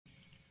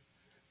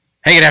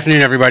Hey, good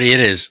afternoon, everybody. It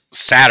is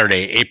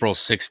Saturday, April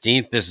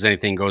 16th. This is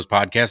Anything Goes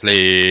Podcast.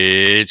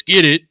 Let's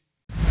get it.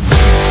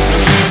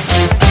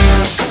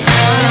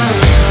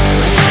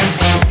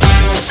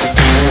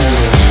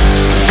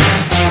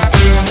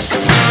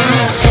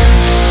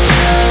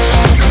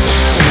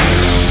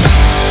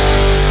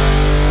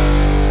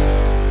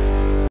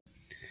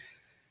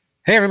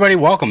 Hey, everybody.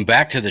 Welcome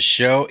back to the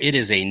show. It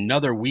is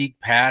another week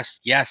past.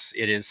 Yes,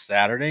 it is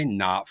Saturday,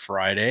 not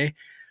Friday.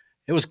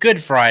 It was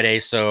Good Friday,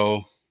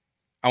 so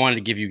I wanted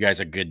to give you guys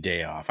a good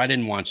day off. I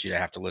didn't want you to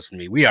have to listen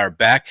to me. We are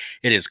back.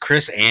 It is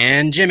Chris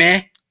and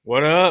Jimmy.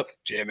 What up?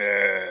 Jimmy.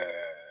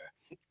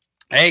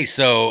 Hey,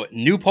 so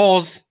new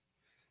polls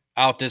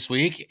out this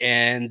week,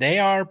 and they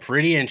are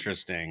pretty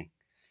interesting.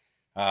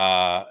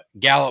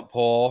 Gallup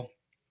poll,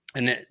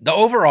 and the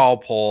overall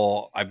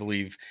poll, I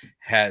believe,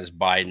 has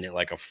Biden at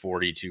like a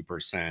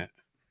 42%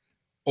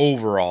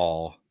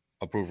 overall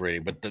approval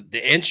rating. But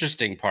the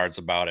interesting parts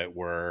about it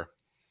were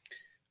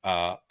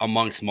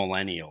amongst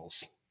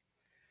millennials.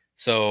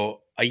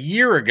 So a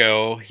year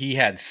ago, he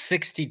had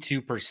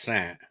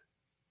 62%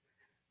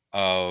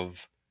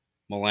 of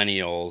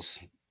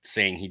millennials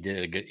saying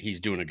he's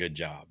doing a good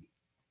job.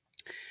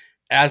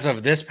 As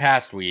of this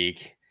past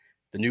week,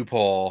 the new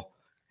poll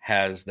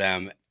has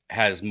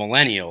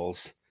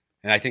millennials,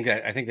 and I think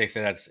they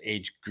say that's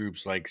age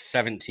groups like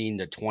 17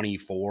 to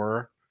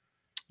 24.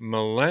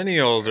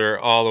 Millennials are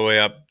all the way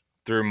up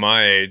through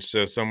my age,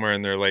 so somewhere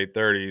in their late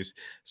 30s.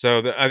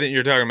 So I think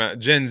you're talking about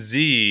Gen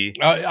Z.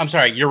 Oh, I'm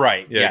sorry, you're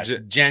right. Yeah, yes,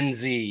 Gen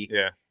Z.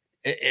 Yeah.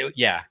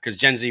 Yeah, because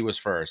Gen Z was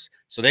first.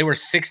 So they were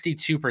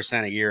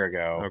 62% a year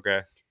ago. Okay.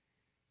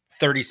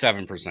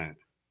 37%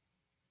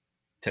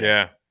 today.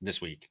 Yeah. This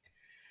week.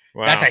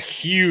 Wow. That's a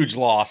huge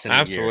loss in a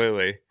year.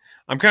 Absolutely.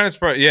 I'm kind of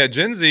surprised. Yeah,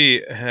 Gen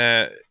Z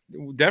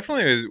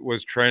definitely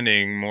was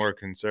trending more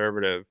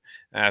conservative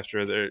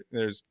after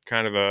there's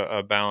kind of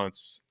a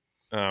balance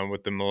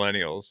with the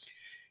millennials.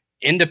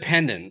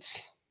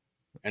 Independence,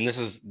 and this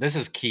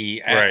is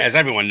key. Right. As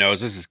everyone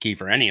knows, this is key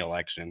for any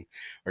election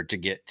or to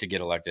get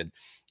elected.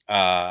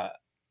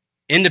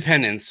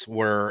 Independents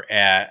were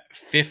at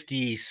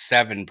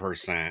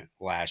 57%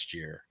 last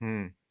year.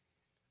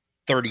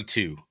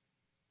 32.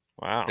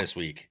 Wow. This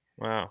week.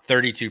 Wow.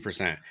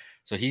 32%.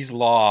 So he's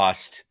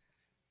lost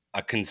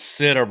a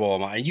considerable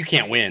amount. You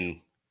can't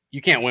win.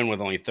 You can't win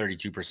with only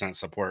 32%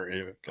 support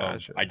of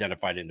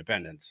identified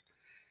independents.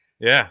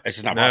 Yeah. It's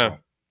just not possible.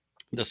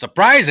 The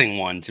surprising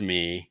one to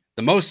me,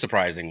 the most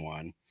surprising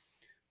one,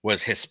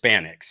 was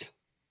Hispanics.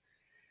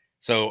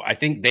 So I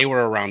think they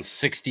were around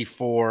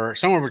 64,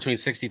 somewhere between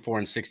 64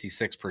 and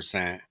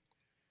 66%.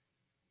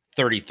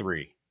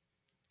 33.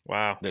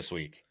 Wow. This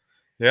week.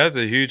 Yeah, that's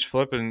a huge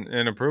flip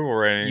in approval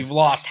rating. You've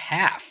lost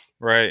half.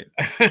 Right.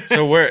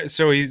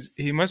 So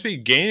he must be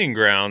gaining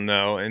ground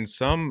though in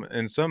some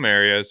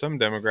areas, some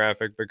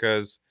demographic,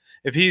 because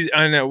if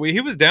I know he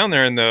was down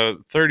there in the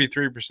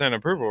 33%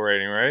 approval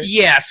rating, right?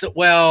 Yes.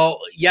 Well,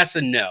 yes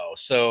and no.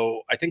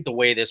 So I think the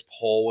way this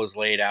poll was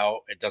laid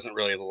out, it doesn't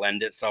really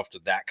lend itself to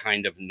that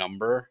kind of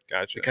number.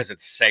 Gotcha. Because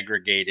it's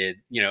segregated.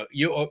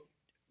 You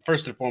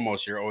first and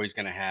foremost, you're always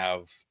going to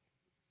have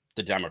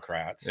the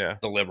Democrats,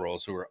 the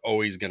liberals, who are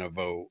always going to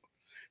vote,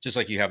 just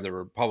like you have the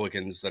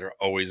Republicans that are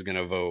always going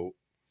to vote,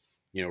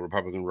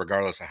 Republican,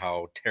 regardless of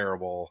how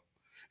terrible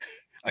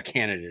a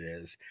candidate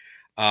is.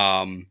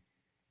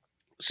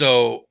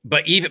 So,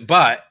 but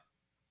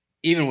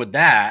even with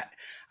that,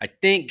 I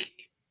think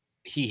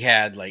he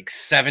had like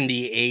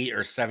 78 or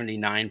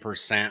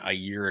 79% a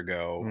year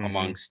ago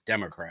amongst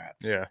Democrats.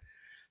 Yeah.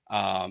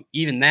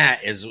 Even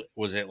that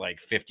was at like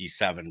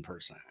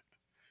 57%.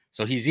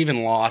 So he's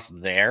even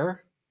lost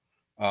there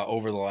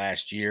over the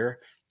last year.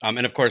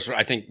 And of course,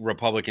 I think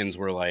Republicans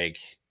were like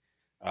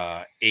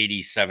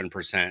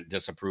 87%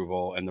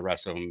 disapproval, and the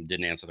rest of them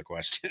didn't answer the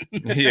question.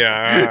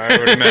 Yeah, I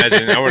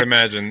would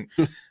imagine.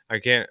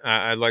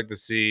 I'd like to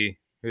see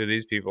who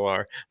these people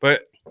are,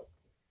 but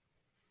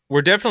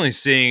we're definitely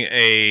seeing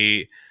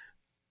a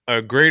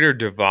greater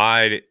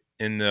divide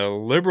in the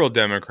liberal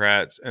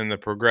Democrats and the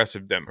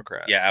progressive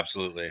Democrats. Yeah,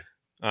 absolutely.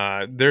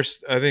 I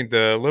think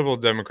the liberal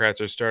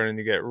Democrats are starting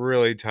to get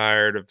really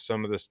tired of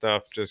some of the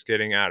stuff just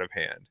getting out of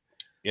hand.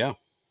 Yeah.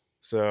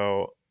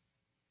 So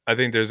I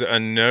think there's a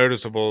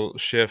noticeable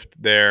shift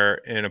there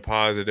in a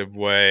positive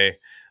way.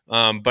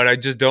 But I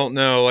just don't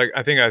know. Like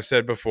I think I've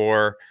said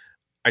before,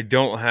 I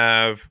don't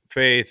have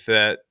faith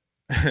that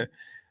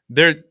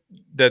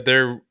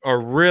they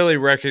are really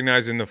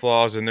recognizing the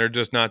flaws, and they're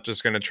just not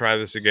just going to try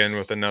this again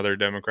with another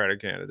Democratic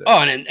candidate.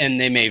 Oh,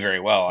 and they may very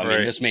well. I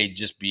mean, this may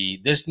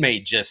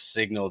just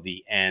signal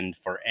the end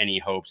for any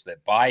hopes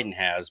that Biden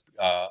has,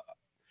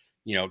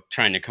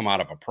 trying to come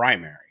out of a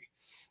primary.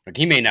 Like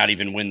he may not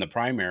even win the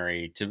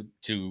primary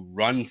to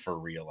run for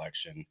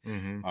re-election.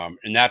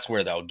 And that's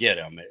where they'll get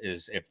him,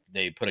 is if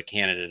they put a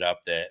candidate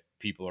up that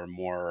people are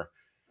more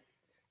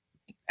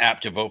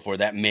apt to vote for.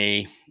 That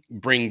may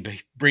bring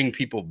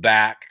people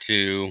back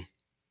to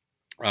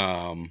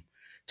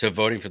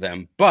voting for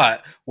them.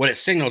 But what it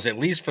signals, at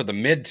least for the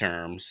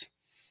midterms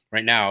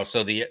right now,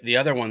 so the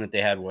other one that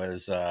they had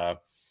was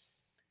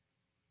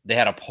they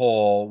had a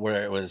poll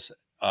where it was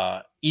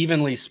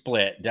evenly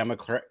split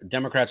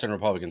Democrats and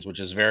Republicans, which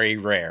is very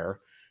rare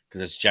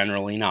because it's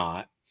generally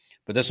not.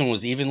 But this one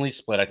was evenly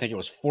split. I think it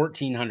was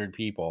 1,400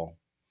 people,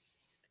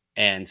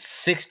 and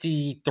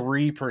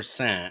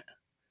 63%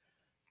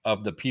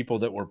 of the people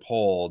that were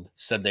polled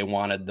said they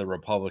wanted the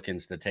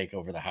Republicans to take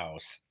over the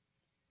House.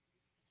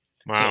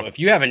 So Wow. if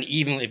you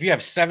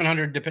have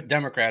 700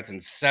 Democrats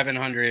and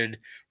 700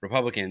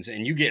 Republicans,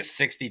 and you get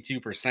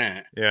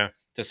 62% Yeah.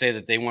 to say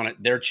that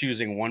they're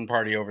choosing one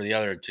party over the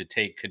other to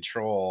take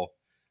control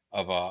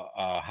of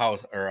a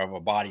house or of a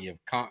body of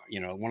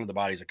one of the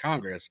bodies of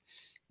Congress,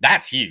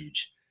 that's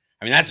huge.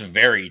 I mean, that's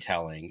very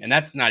telling, and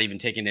that's not even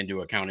taking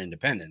into account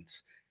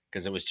independents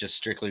because it was just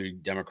strictly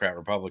Democrat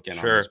Republican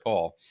on this Sure.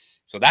 poll.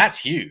 So that's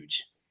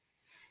huge.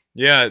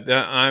 Yeah,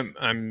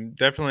 I'm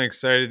definitely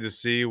excited to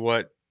see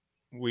what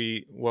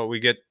we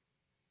get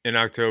in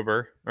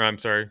October, or I'm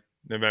sorry,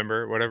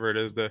 November, whatever it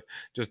is, the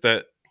just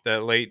that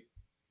late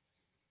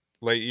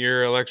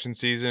year election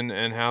season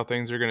and how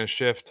things are going to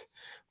shift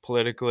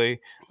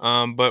politically.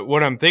 But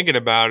what I'm thinking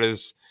about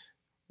is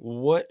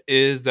what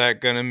is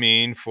that going to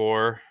mean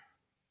for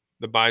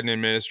the Biden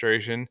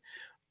administration,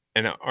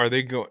 and are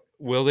they going?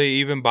 Will they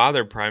even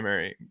bother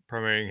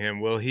primarying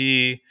him? Will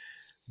he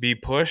be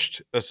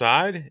pushed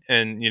aside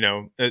and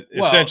Well, they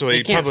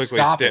essentially can't publicly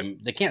stop step? him.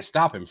 They can't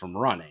stop him from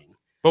running.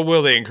 But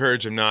will they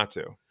encourage him not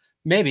to?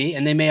 Maybe,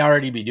 and they may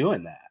already be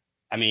doing that.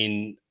 I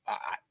mean,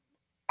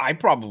 I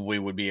probably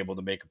would be able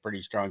to make a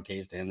pretty strong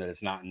case to him that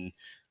it's not in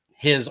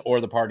his or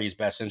the party's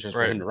best interest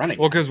for Right. him to run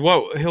Well, again. because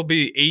he'll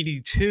be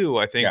 82,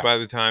 I think, Yeah. by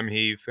the time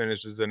he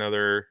finishes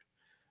another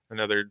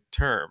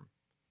term.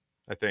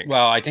 I think.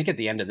 Well, I think at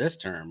the end of this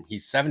term,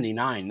 he's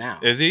 79 now.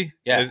 Is he?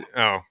 Yeah.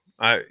 Yeah.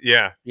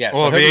 Yeah.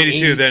 Well, So he'll be he'll be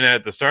 82 80. then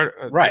at the start.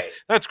 Right.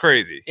 That's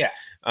crazy. Yeah.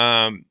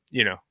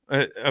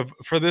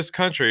 For this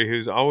country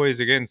who's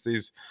always against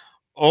these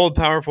old,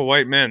 powerful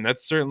white men,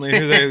 that's certainly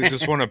who they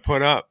just want to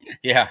put up.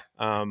 Yeah.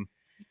 Yeah.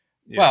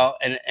 Well,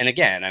 and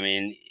again, I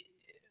mean,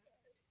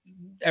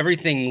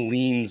 everything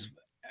leans,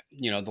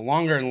 the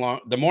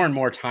the more and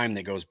more time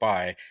that goes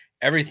by,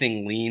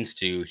 everything leans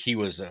to he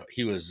was a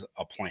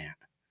plant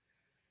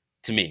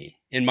to me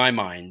in my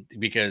mind,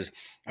 because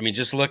I mean,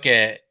 just look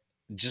at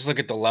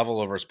the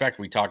level of respect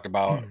we talked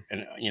about,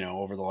 and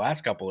over the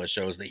last couple of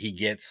shows that he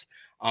gets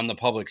on the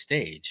public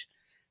stage.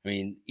 I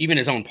mean, even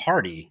his own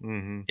party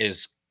Mm-hmm.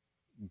 is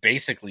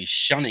basically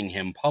shunning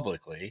him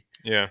publicly.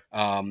 Yeah.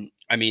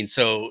 I mean,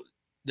 so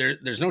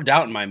there's no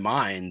doubt in my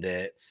mind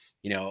that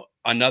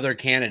another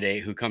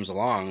candidate who comes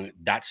along,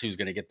 that's who's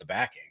going to get the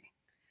backing.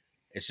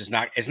 It's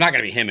not going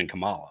to be him and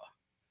Kamala.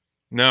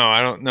 No,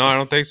 I don't. No, I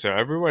don't think so.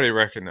 Everybody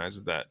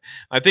recognizes that.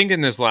 I think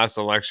in this last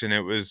election, it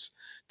was,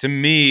 to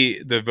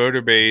me, the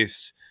voter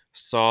base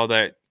saw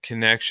that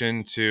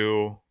connection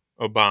to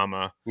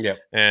Obama, Yep.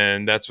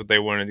 and that's what they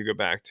wanted to go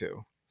back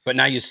to. But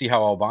now you see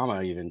how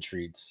Obama even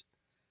treats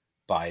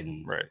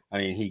Biden. Right. I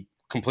mean, he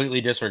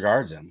completely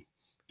disregards him.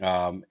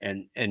 And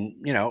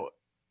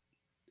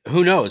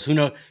who knows?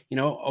 Barack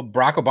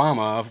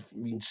Obama,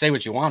 you can say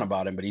what you want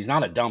about him, but he's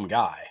not a dumb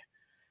guy.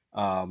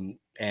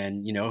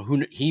 And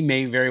he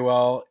may very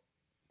well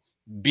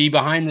be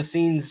behind the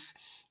scenes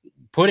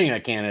putting a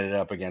candidate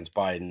up against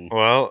Biden.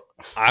 Well,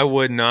 I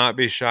would not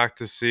be shocked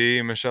to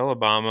see Michelle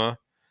Obama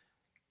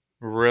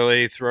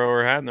really throw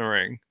her hat in the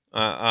ring.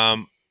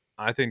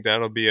 I think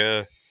that'll be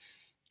a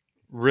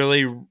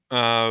really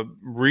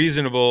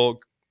reasonable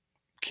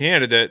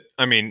candidate.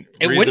 I mean,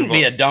 it wouldn't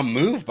be a dumb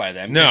move by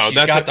them. No,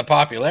 she's got the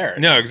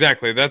popularity. No,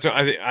 exactly. That's what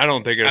I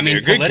don't think it'll be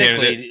a good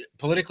candidate.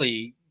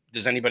 Politically,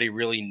 does anybody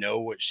really know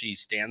what she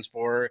stands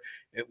for?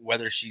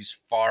 Whether she's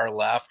far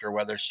left or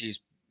whether she's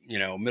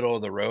middle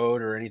of the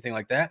road or anything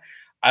like that?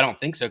 I don't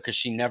think so, because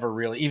she never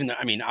really, even though,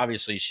 I mean,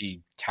 obviously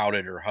she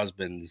touted her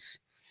husband's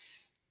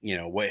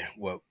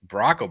what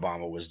Barack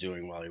Obama was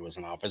doing while he was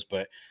in office,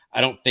 but I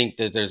don't think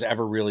that there's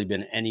ever really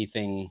been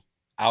anything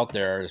out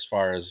there as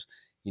far as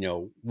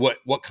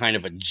what kind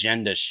of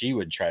agenda she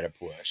would try to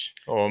push.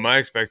 Well, my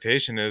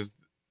expectation is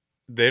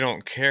they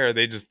don't care.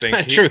 They just think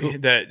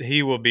that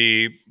he will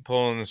be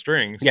pulling the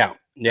strings. Yeah.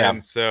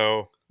 And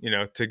so,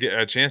 to get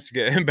a chance to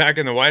get him back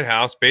in the White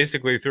House,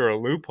 basically through a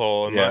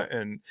loophole,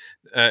 they'd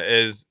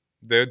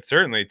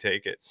certainly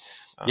take it.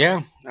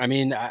 Yeah. I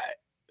mean,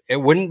 it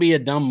wouldn't be a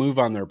dumb move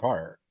on their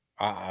part.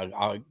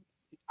 I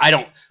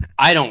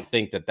don't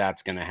think that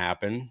that's going to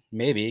happen.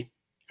 Maybe.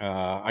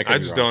 I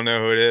just don't know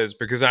who it is,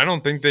 because I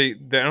don't think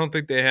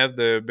they have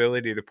the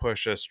ability to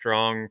push a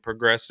strong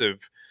progressive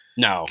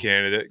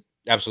candidate.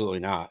 Absolutely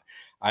not.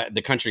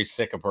 The country's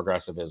sick of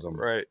progressivism.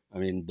 Right. I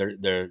mean,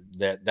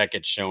 that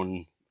gets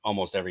shown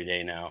almost every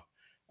day now,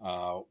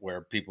 where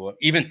people,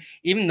 even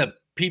the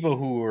people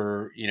who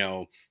are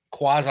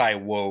quasi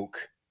woke,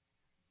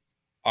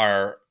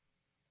 are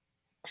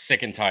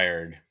sick and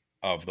tired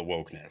of the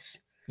wokeness.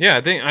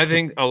 Yeah, I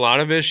think a lot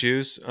of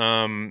issues,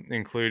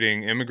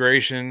 including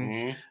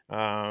immigration,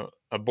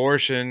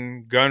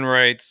 abortion, gun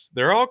rights,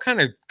 they're all kind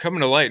of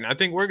coming to light, and I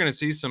think we're going to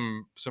see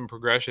some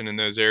progression in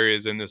those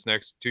areas in this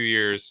next 2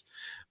 years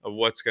of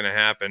what's going to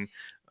happen.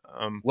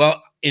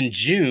 Well, in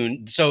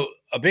June, so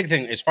a big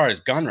thing as far as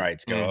gun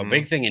rights go, a mhm.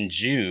 big thing in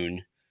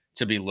June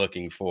to be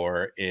looking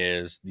for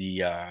is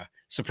the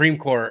Supreme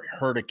Court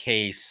heard a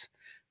case,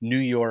 New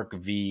York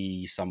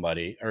v.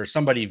 somebody or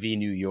somebody v.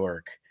 New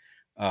York,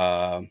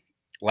 uh,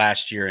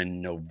 last year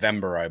in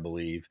November, I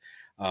believe,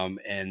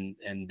 and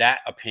that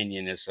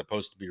opinion is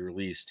supposed to be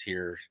released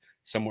here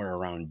somewhere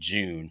around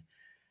June.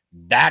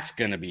 That's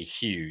going to be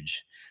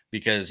huge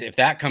because if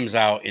that comes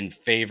out in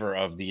favor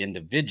of the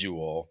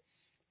individual,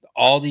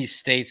 all these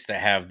states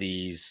that have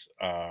these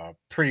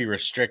pretty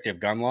restrictive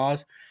gun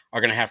laws are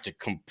going to have to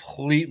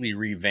completely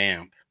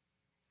revamp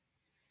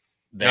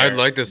I'd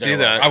like to see their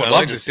laws. I that. would I'd love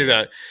like to to see see it.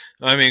 that.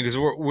 I mean, because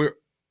we're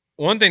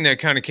one thing that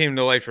kind of came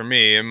to light for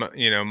me, and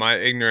my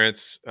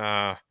ignorance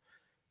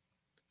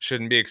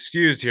shouldn't be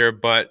excused here,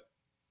 but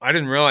I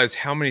didn't realize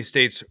how many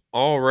states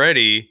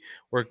already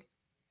were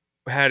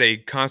had a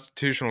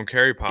constitutional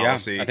carry Yeah, I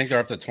policy. think they're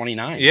up to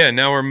 29. Yeah,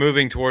 now we're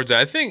moving towards that.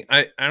 I think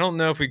I don't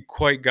know if we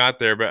quite got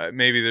there, but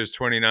maybe there's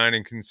 29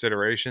 in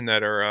consideration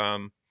that are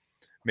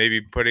maybe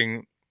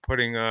putting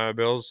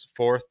bills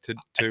forth to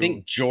I to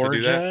think to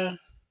do that. Georgia,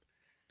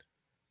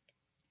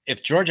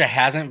 if Georgia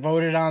hasn't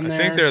voted on I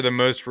think they're the theirs,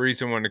 most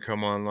recent one to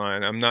come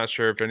online. I'm not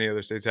sure if any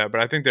other states have,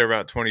 but I think they're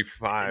about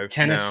 25 now.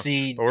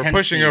 Tennessee, But we're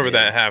pushing Tennessee over did.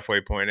 that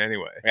halfway point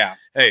anyway. Yeah,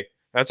 Hey,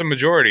 that's a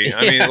majority.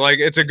 I mean, yeah, like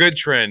it's a good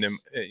trend,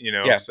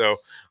 yeah. so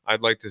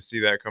I'd like to see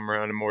that come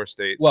around in more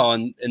states. Well,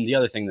 and the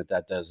other thing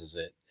that does is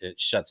it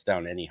shuts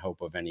down any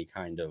hope of any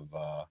kind of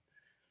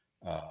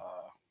uh,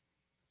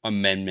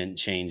 amendment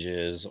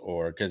changes,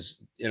 or because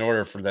in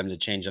order for them to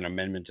change an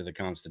amendment to the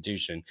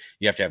Constitution,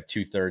 you have to have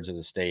 2/3 of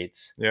the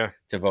states Yeah.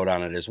 to vote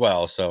on it as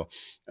well. So,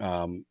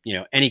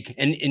 any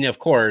and of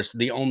course,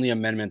 the only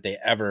amendment they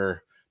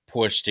ever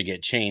push to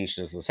get changed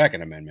is the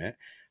Second Amendment.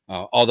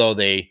 Although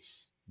they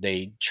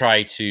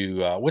try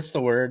to what's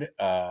the word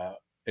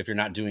if you're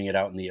not doing it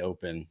out in the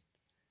open,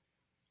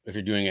 if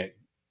you're doing it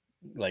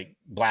like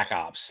black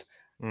ops,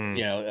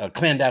 Mm,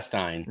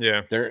 clandestine.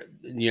 yeah. They're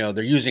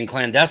using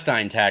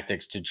clandestine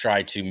tactics to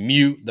try to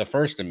mute the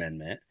First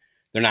Amendment.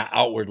 They're not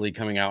outwardly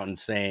coming out and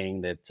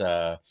saying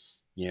that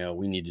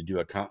we need to do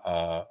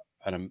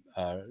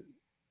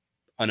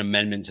an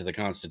amendment to the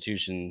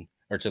Constitution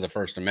or to the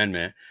First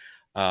Amendment,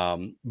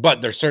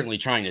 but they're certainly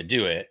trying to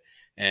do it.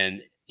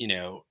 And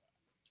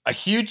a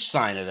huge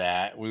sign of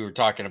that we were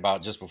talking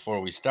about just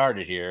before we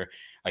started here.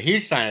 A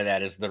huge sign of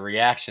that is the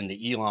reaction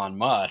to Elon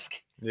Musk,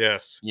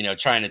 Yes.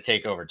 trying to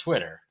take over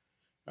Twitter,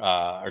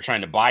 or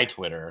trying to buy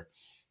Twitter,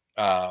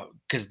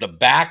 because the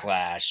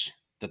backlash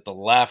that the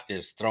left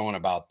is throwing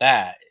about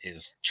that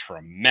is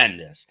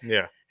tremendous.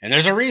 Yeah. And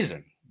there's a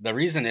reason. The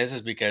reason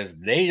is because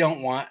they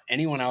don't want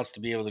anyone else to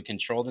be able to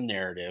control the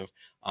narrative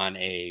on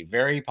a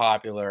very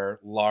popular,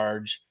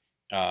 large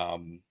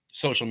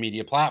social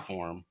media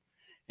platform.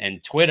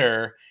 And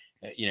Twitter,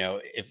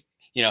 if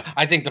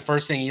I think the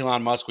first thing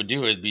Elon Musk would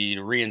do would be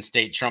to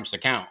reinstate Trump's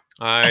account.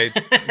 I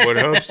would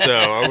hope so.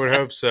 I would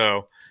hope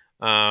so.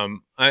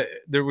 I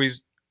there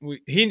was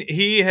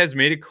he has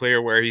made it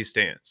clear where he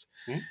stands,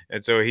 Hmm?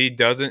 and so he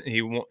doesn't.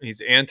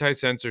 He's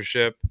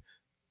anti-censorship,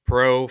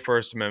 pro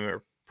First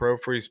Amendment, pro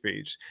free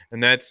speech,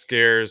 and that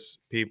scares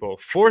people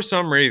for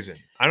some reason.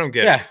 I don't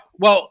get Yeah. it.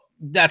 Well,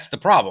 that's the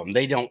problem.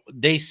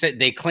 They said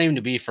they claim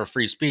to be for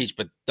free speech,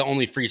 but the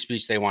only free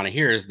speech they want to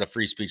hear is the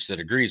free speech that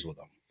agrees with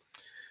them.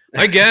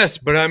 I guess,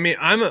 but I mean,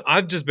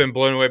 I've just been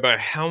blown away by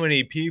how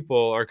many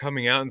people are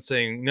coming out and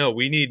saying, "No,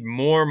 we need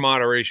more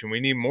moderation. We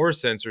need more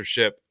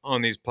censorship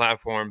on these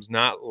platforms,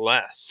 not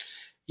less."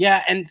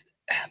 Yeah, and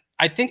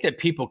I think that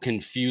people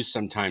confuse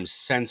sometimes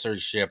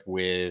censorship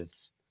with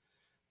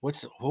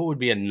what would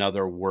be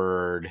another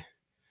word?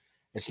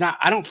 It's not.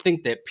 I don't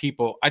think that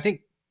people. I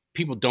think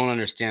people don't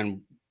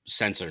understand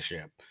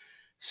censorship.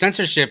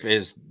 Censorship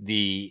is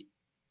the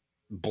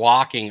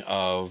blocking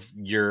of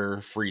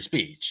your free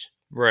speech.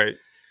 Right.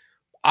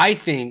 I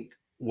think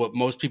what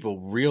most people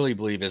really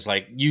believe is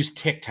like use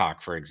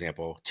TikTok, for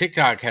example.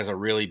 TikTok has a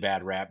really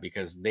bad rap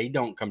because they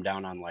don't come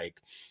down on like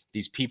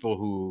these people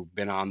who've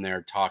been on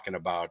there talking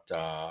about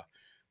uh,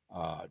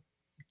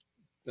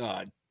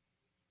 uh,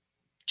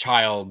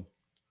 child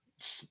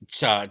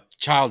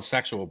child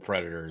sexual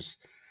predators,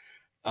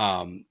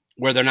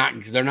 where they're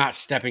not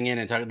stepping in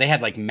and talking. They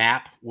had like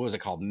map, what was it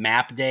called,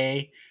 map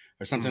day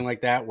or something Mm.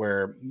 like that,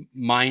 where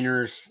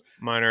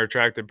Minor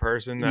attracted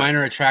person. That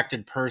minor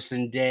attracted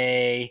person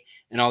day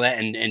and all that,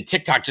 and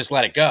TikTok just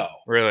let it go.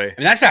 really I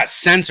mean, that's not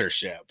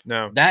censorship.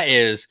 no. That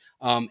is,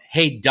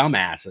 hey,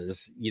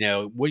 dumbasses,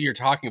 what you're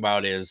talking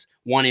about is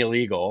one,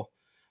 illegal,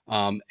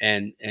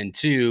 and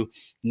two,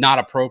 not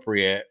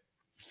appropriate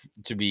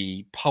to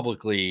be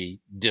publicly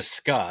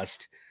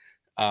discussed.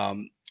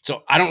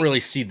 So I don't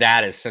really see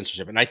that as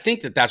censorship, and I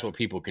think that that's what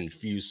people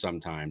confuse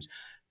sometimes.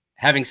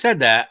 Having said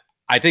that,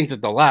 I think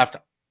that the left,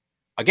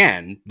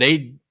 again,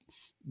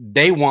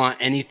 they want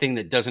anything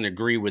that doesn't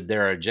agree with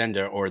their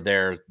agenda or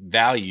their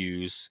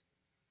values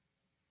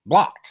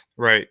blocked.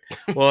 Right.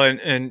 Well,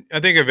 and I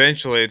think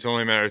eventually it's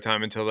only a matter of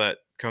time until that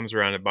comes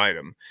around to bite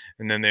them.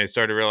 And then they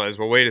start to realize,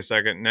 well, wait a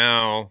second,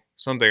 now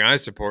something I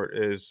support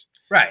is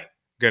right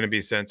going to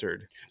be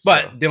censored.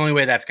 but the only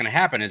way that's going to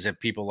happen is if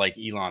people like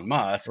Elon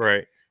Musk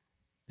right.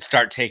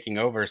 start taking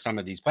over some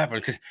of these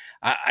platforms. Because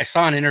I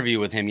saw an interview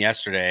with him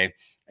yesterday,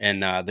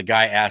 and the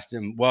guy asked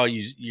him, "Well,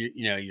 you're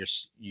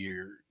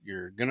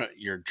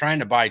trying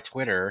to buy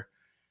Twitter.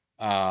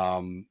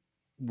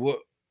 What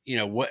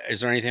what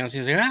is there anything else?"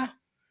 He's like,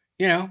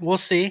 "Yeah, we'll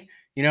see.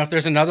 If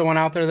there's another one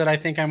out there that I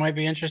think I might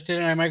be interested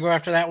in, I might go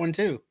after that one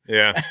too."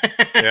 Yeah.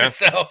 Yeah.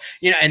 So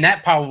and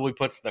that probably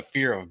puts the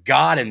fear of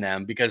God in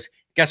them, because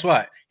guess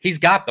what? He's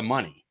got the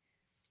money.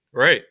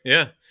 Right.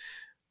 Yeah.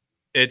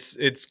 It's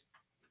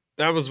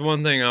that was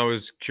one thing I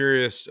was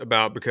curious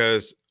about,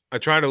 because I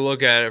try to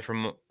look at it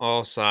from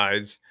all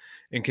sides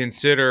and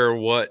consider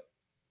what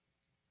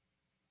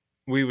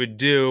we would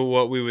do,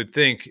 what we would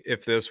think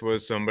if this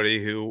was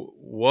somebody who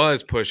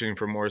was pushing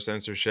for more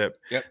censorship,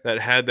 Yep. that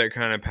had that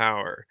kind of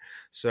power.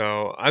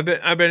 So I've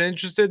been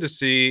interested to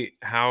see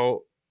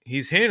how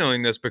he's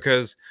handling this,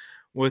 because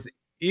with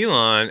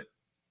Elon,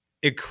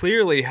 it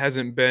clearly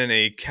hasn't been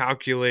a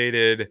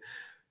calculated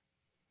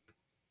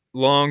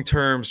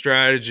long-term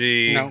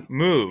strategy No.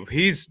 move.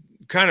 He's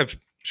kind of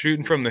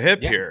shooting from the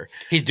hip here.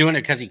 He's doing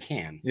it because he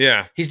can.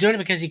 Yeah. He's doing it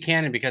because he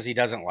can, and because he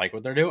doesn't like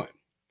what they're doing.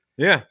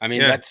 Yeah. I mean,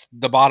 yeah. that's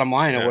the bottom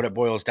line of Yeah. what it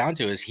boils down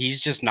to, is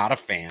he's just not a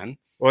fan.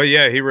 Well,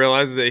 yeah, he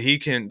realizes that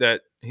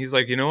he's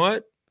like, you know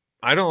what?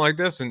 I don't like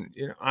this, and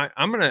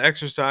I'm going to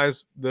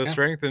exercise the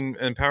strength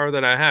and power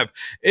that I have.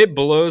 It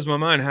blows my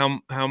mind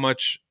how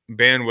much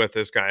bandwidth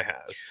this guy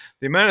has.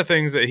 The amount of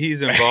things that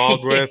he's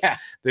involved with,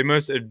 the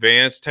most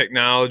advanced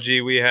technology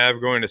we have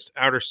going to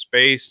outer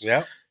space,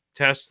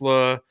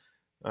 Tesla,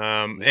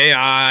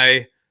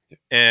 AI,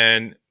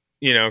 and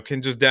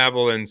can just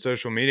dabble in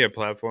social media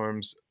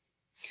platforms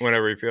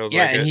whenever he feels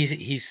like it. And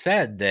he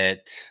said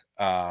that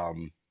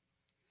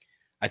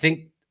I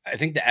think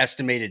the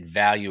estimated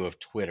value of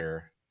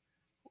Twitter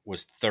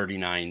was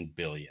 39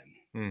 billion.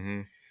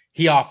 Mm-hmm.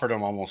 He offered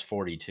him almost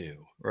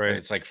 42. Right.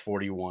 It's like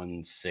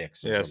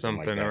 41.6. Yeah,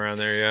 something like around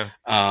there.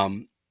 Yeah.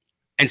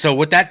 And so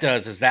what that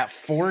does is that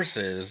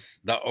forces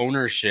the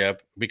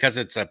ownership, because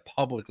it's a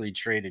publicly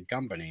traded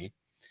company,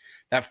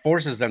 that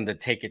forces them to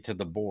take it to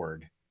the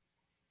board.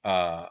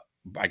 I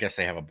guess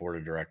they have a board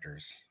of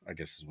directors, I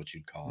guess is what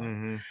you'd call it.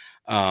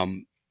 Mm-hmm.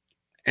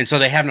 And so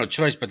they have no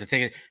choice but to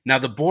take it. Now,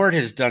 the board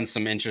has done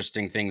some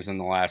interesting things in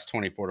the last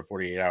 24 to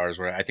 48 hours,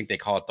 where I think they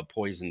call it the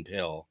poison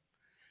pill,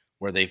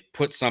 where they've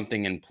put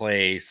something in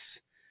place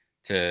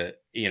to,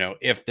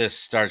 if this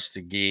starts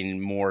to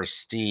gain more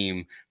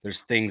steam,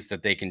 there's things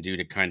that they can do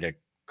to kind of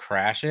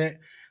crash it.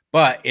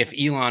 But if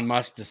Elon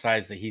Musk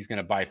decides that he's going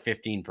to buy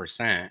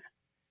 15%,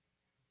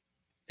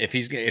 if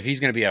he's going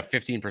to be a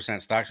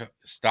 15%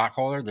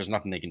 stockholder, there's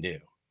nothing they can do.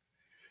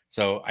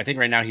 So I think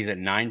right now he's at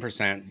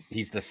 9%.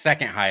 He's the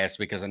second highest,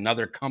 because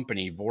another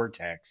company,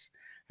 Vortex,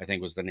 I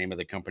think was the name of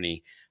the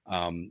company,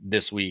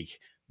 this week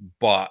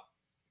bought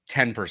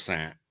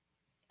 10%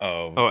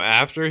 of. Oh,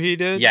 after he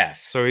did?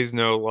 Yes. So he's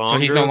no longer. So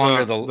he's no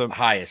longer the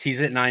highest.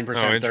 He's at 9%.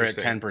 They're at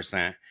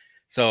interesting. 10%.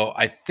 So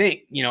I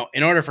think,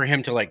 in order for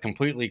him to like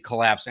completely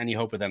collapse any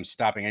hope of them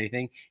stopping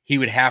anything, he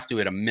would have to,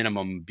 at a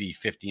minimum, be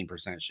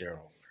 15%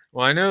 shareholder.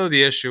 Well, I know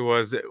the issue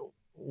was that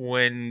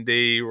when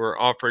they were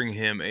offering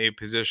him a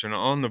position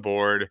on the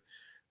board,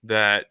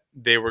 that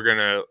they were going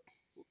to,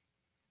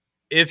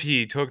 if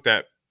he took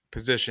that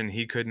position,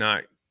 he could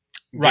not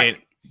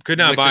could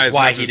not buy as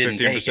much as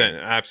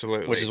 15%.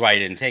 Absolutely. Which is why he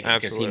didn't take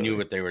it, because he knew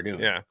what they were doing.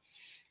 Yeah.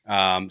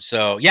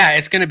 So yeah,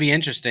 it's going to be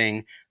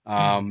interesting.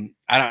 I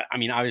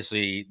mean,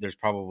 obviously there's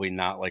probably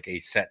not like a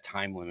set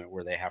time limit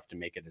where they have to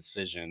make a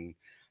decision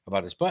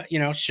about this, but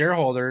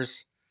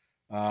shareholders,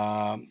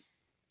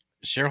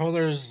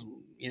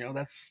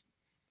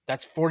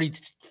 that's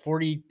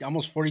 40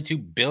 almost 42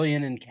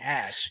 billion in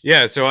cash.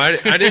 Yeah. So I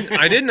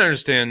didn't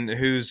understand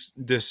whose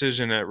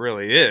decision that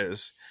really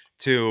is.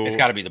 It's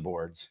got to be the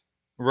board's.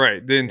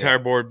 Right. The entire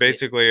board,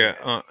 basically,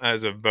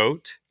 as a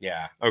vote.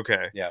 Yeah.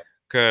 Okay. Yeah.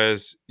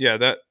 Because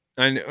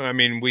I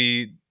mean,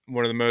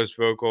 one of the most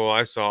vocal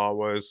I saw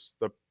was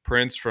the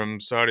prince from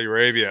Saudi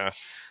Arabia,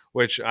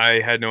 which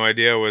I had no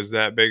idea was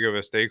that big of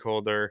a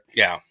stakeholder.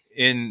 Yeah.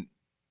 In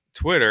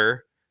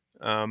Twitter,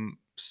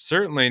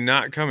 certainly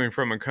not coming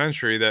from a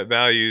country that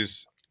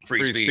values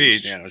free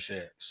speech. Yeah, no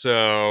shit.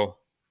 So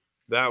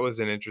that was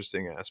an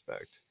interesting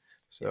aspect.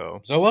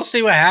 So we'll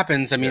see what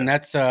happens. I mean,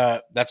 that's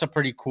a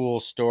pretty cool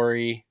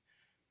story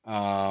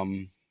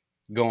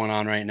going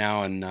on right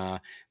now, and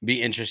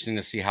be interesting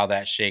to see how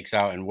that shakes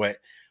out, and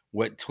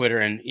what Twitter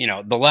and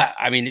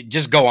I mean,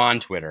 just go on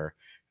Twitter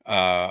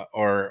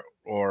or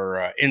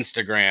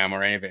Instagram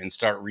or any of it, and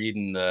start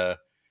reading the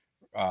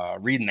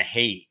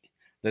hate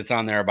that's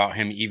on there about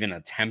him even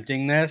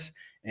attempting this,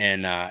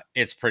 and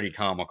it's pretty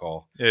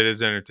comical. It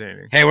is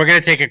entertaining. Hey, we're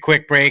gonna take a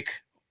quick break.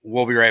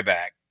 We'll be right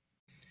back.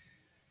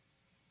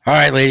 All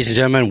right, ladies and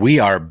gentlemen, we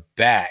are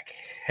back.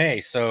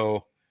 Hey,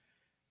 so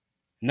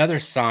another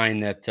sign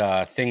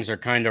that things are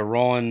kind of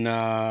rolling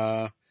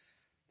the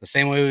the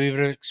same way we've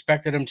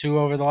expected them to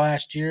over the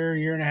last year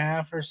and a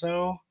half or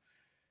so.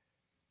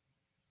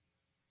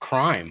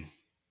 Crime,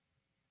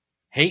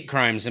 hate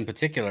crimes in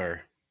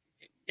particular.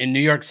 In New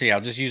York City,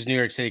 I'll just use New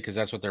York City because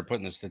that's what they're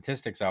putting the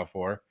statistics out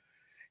for.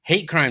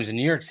 Hate crimes in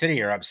New York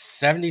City are up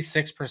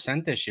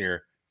 76% this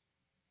year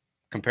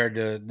compared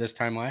to this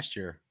time last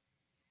year.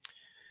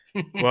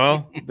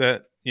 Well,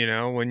 that,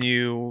 when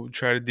you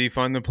try to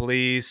defund the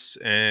police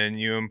and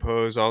you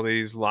impose all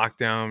these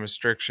lockdown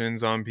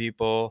restrictions on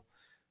people.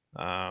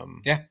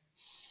 Yeah.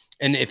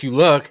 And if you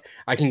look,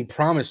 I can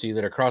promise you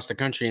that across the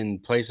country in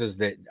places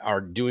that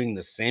are doing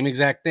the same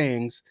exact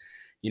things,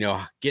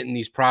 getting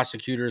these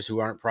prosecutors who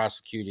aren't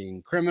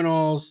prosecuting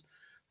criminals,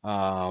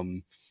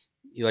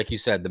 like you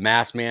said, the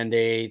mask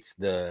mandates,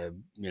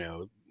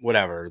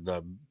 whatever,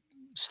 the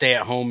stay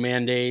at home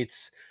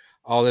mandates,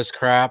 all this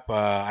crap.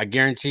 I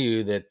guarantee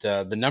you that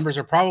the numbers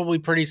are probably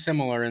pretty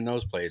similar in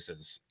those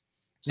places.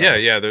 So,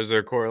 yeah, there's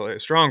a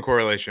strong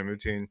correlation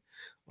between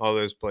all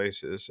those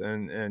places,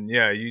 and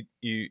yeah,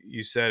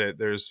 you said it.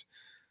 There's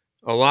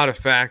a lot of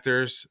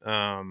factors,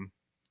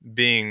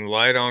 being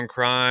light on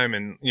crime,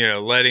 and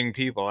letting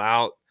people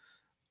out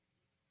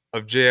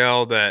of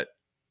jail that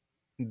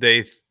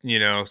they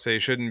say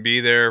shouldn't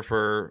be there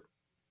for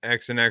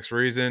X and X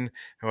reason.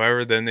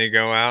 However, then they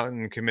go out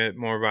and commit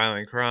more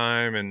violent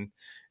crime, and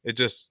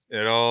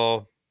it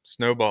all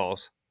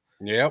snowballs.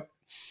 yep.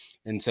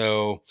 And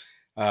so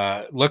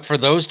look for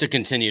those to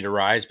continue to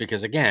rise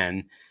because,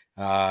 again,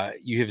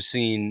 you have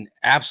seen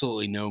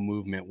absolutely no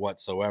movement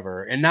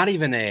whatsoever. And it's not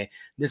even that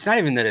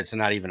it's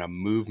not even a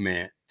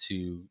movement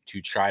to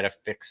try to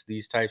fix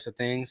these types of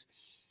things.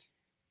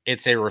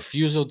 It's a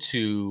refusal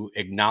to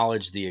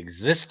acknowledge the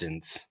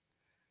existence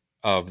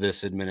of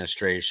this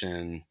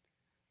administration,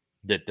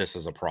 that this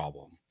is a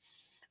problem.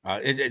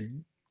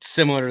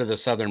 Similar to the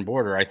southern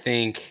border, I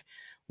think,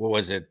 what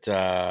was it?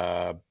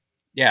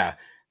 Yeah,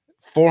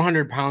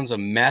 400 pounds of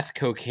meth,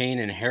 cocaine,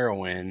 and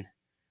heroin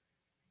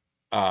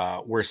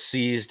were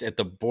seized at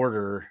the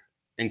border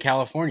in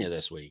California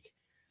this week.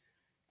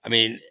 I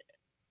mean,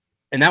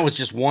 and that was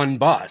just one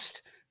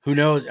bust. Who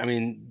knows? I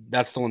mean,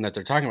 that's the one that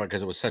they're talking about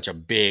because it was such a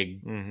big,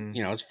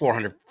 it's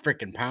 400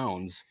 freaking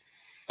pounds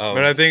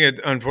But I of. think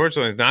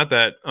unfortunately, it's not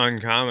that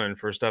uncommon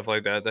for stuff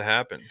like that to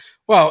happen.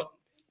 Well,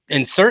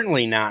 and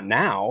certainly not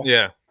now.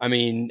 Yeah. I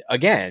mean,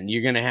 again,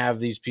 you're going to have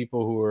these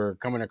people who are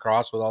coming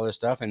across with all this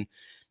stuff, and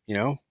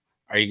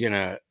are you going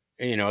to,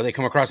 they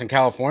come across in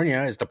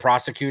California? Is the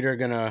prosecutor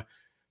going to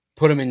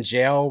put him in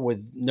jail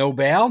with no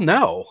bail?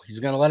 No, he's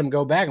going to let him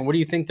go back. And what do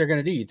you think they're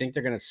going to do? You think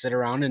they're going to sit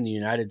around in the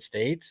United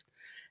States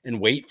and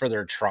wait for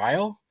their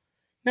trial?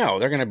 No,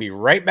 they're going to be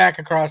right back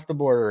across the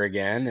border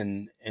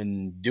again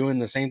and doing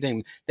the same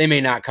thing. They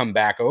may not come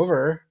back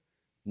over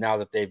now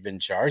that they've been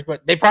charged,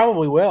 but they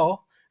probably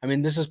will. I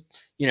mean, this is,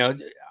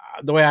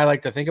 the way I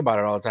like to think about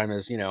it all the time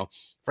is,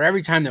 for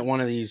every time that one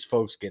of these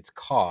folks gets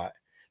caught,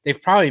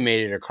 they've probably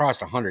made it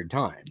across 100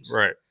 times.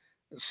 Right.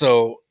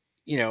 So,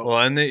 well,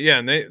 and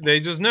they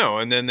just know,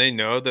 and then they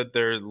know that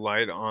they're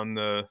light on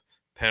the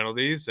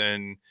penalties,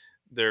 and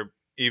they're,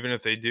 even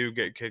if they do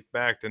get kicked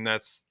back, then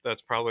that's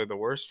probably the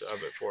worst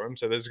of it for them.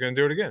 So they're just going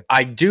to do it again.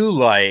 I do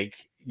like,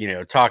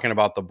 talking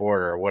about the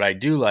border. What I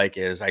do like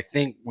is I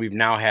think we've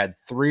now had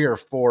 3 or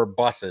 4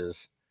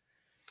 buses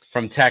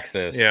from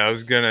Texas. Yeah, I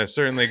was going to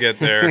certainly get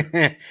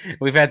there.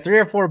 We've had 3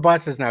 or 4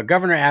 buses now.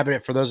 Governor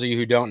Abbott, for those of you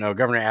who don't know,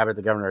 Governor Abbott,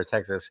 the governor of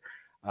Texas,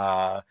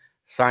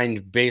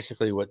 signed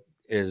basically what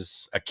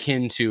is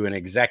akin to an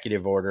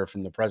executive order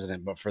from the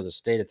president, but for the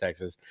state of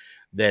Texas,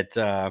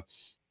 that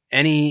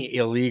any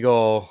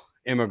illegal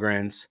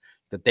immigrants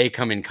that they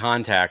come in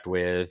contact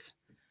with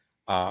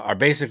are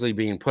basically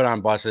being put on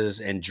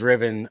buses and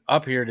driven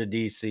up here to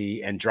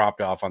DC and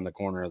dropped off on the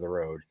corner of the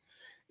road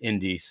in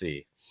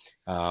DC.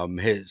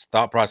 His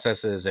thought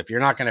process is, if you're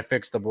not going to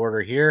fix the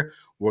border here,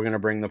 we're going to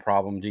bring the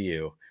problem to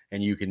you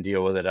and you can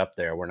deal with it up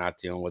there. We're not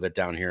dealing with it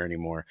down here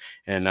anymore.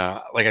 And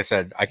like I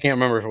said, I can't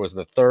remember if it was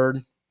the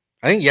third.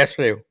 I think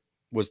yesterday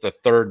was the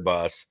third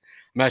bus.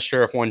 I'm not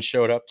sure if one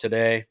showed up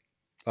today,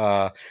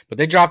 but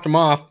they dropped them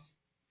off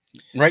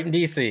right in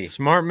DC.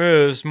 Smart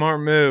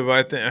move.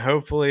 I think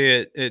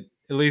hopefully it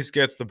at least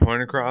gets the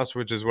point across,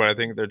 which is what I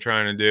think they're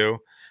trying to do.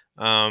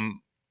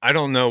 I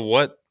don't know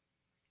what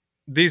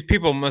these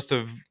people must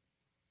have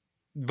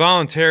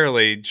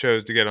voluntarily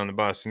chose to get on the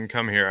bus and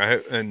come here.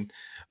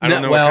 I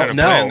don't know what kind of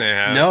plan they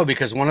have. No,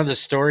 because one of the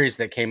stories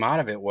that came out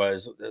of it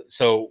was,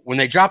 so when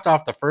they dropped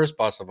off the first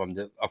bus of them,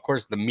 of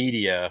course the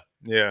media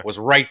was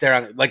right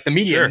there. Like the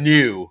media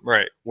knew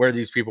where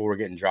these people were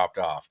getting dropped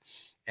off.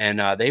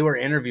 And they were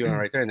interviewing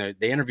right there. And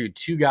they interviewed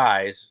 2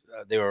 guys.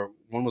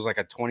 One was like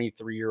a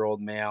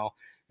 23-year-old male,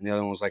 and the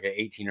other one was like an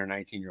 18 or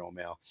 19-year-old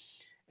male.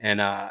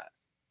 And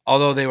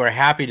although they were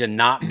happy to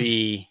not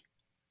be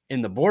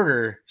in the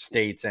border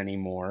states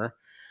anymore,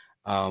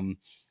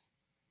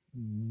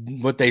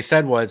 what they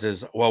said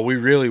is, well, we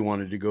really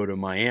wanted to go to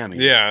Miami.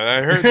 Yeah,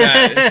 I heard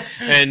that.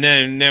 And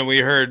then we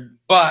heard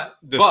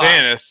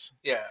DeSantis.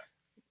 Yeah.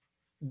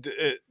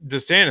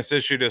 DeSantis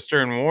issued a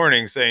stern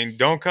warning saying,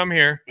 "Don't come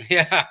here.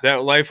 Yeah.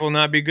 That life will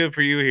not be good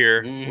for you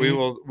here. We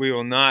Hmm.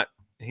 will not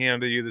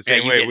handle you the Yeah,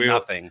 same you way. get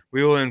nothing.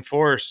 We will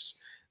enforce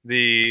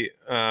the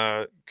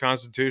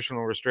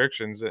constitutional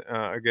restrictions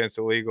against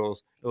Yeah.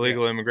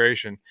 illegal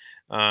immigration."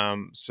 But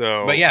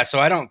So yeah, so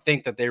I don't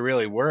think that they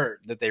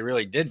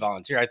really did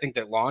volunteer. I think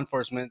that law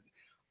enforcement,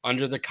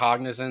 under the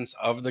cognizance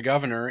of the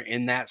governor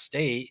in that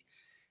state,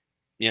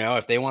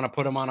 if they want to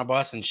put them on a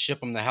bus and ship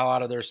them the hell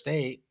out of their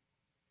state,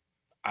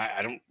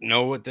 I don't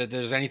know that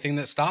there's anything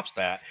that stops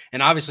that.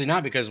 And obviously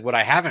not, because what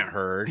I haven't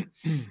heard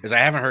is I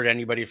haven't heard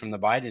anybody from the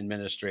Biden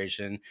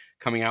administration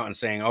coming out and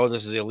saying, "Oh,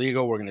 this is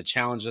illegal. We're going to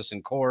challenge this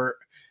in court."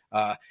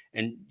 Uh,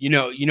 and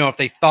if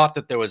they thought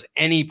that there was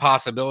any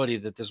possibility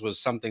that this was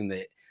something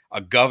that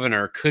a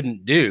governor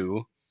couldn't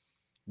do,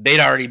 they'd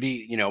already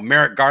be,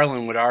 Merrick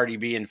Garland would already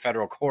be in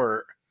federal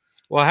court.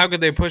 well, how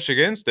could they push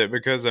against it?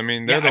 Because I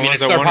mean, Yeah, they're the ones it's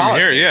that their want them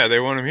here. policy. Yeah, they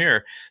want them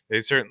here.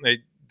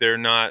 They're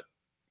not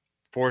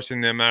forcing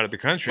them out of the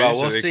country. Well,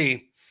 So we'll they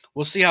see.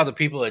 We'll see how the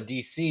people at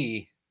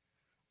DC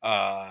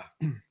uh,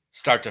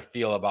 start to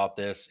feel about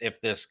this if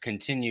this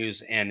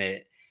continues, and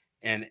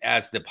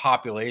as the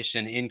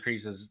population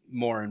increases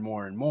more and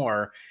more and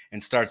more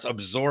and starts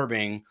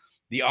absorbing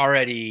the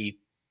already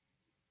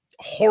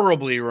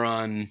horribly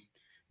run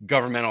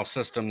governmental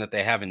system that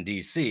they have in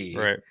DC,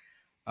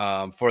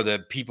 right. for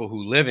the people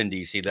who live in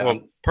DC.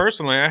 Well,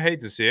 personally, I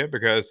hate to see it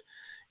because,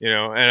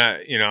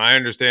 I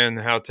understand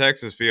how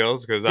Texas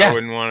feels because I Yeah,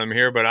 wouldn't want them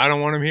here, but I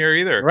don't want them here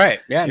either. right.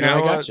 Yeah, You no, I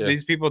know got what? you.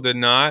 These people did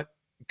not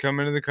come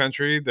into the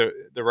country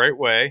the right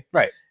way,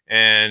 Right.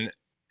 and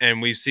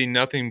we've seen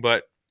nothing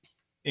but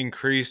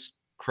increased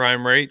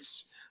crime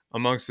rates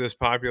amongst this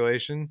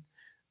population.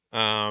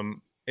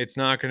 It's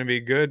not going to be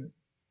good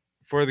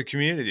for the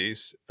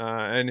communities.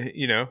 And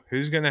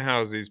who's going to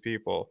house these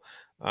people?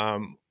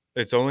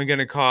 It's only going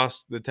to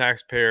cost the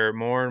taxpayer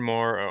more and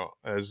more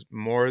as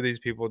more of these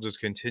people just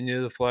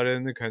continue to flood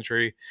in the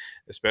country,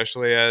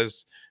 especially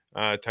as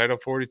Title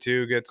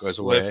 42 Goes gets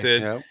away.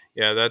 lifted. Yeah.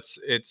 Yeah,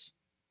 it's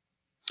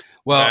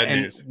Well, bad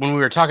and news. when we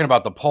were talking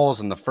about the polls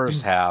in the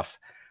first half,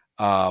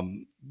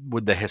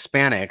 with the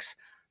Hispanics,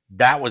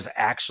 that was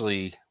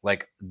actually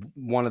like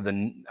one of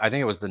the, I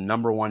think it was the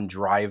number one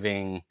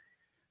driving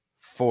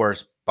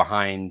force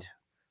behind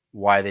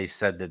why they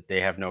said that they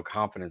have no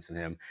confidence in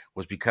him,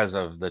 was because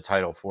of the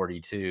Title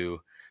 42.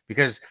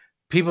 Because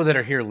people that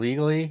are here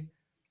legally,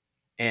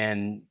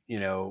 and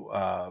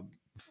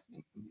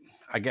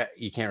I get,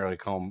 you can't really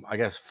call them, I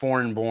guess,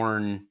 foreign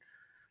born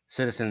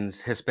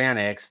citizens,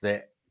 Hispanics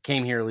that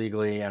came here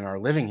legally and are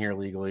living here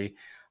legally,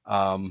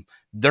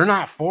 they're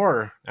not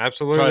for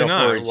Absolutely Title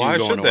not. 42 Why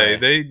going should they?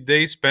 away.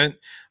 They spent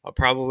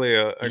probably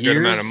a good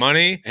amount of Years.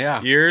 money,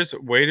 Yeah. years,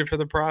 waited for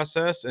the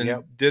process, and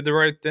Yep. did the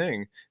right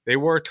thing. They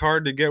worked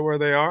hard to get where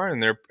they are,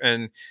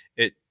 and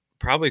it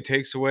probably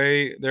takes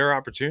away their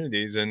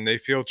opportunities, and they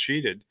feel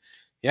cheated.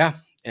 Yeah.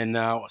 And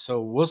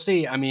so we'll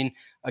see. I mean,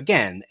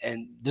 again,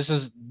 and this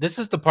is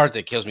the part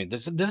that kills me.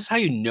 This is how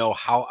you know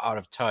how out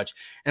of touch.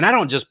 And I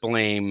don't just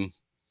blame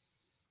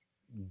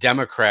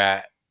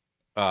Democrat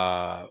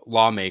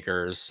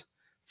lawmakers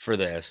for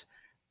this.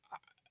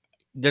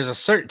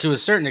 There's to a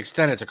certain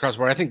extent, it's across the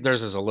board. I think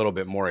theirs is a little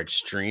bit more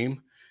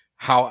extreme,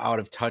 how out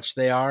of touch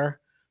they are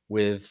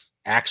with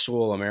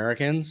actual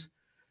Americans.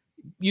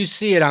 You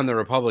see it on the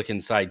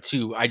Republican side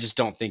too. I just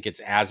don't think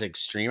it's as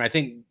extreme. I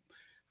think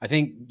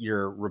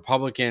your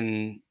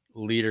Republican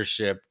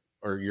leadership,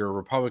 or your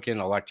Republican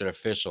elected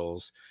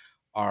officials,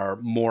 are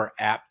more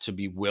apt to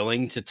be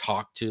willing to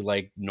talk to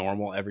like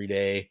normal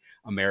everyday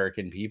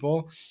American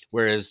people,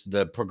 whereas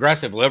the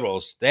progressive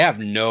liberals, they have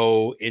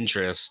no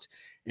interest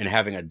in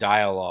having a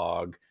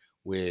dialogue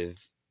with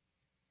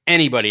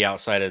anybody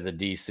outside of the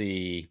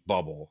DC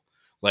bubble.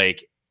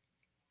 Like,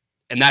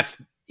 and that's,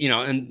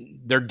 and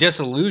they're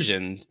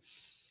disillusioned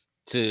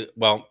to,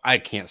 well, I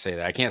can't say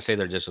that. I can't say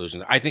they're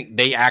disillusioned. I think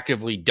they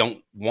actively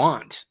don't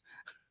want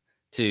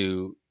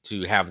to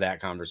have that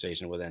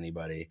conversation with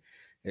anybody.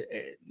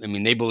 I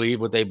mean, they believe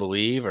what they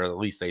believe, or at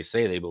least they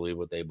say they believe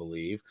what they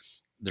believe.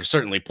 They're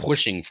certainly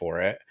pushing for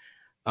it,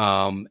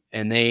 and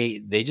they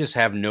just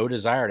have no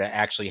desire to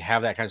actually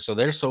have that kind of. So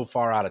they're so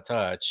far out of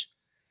touch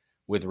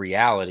with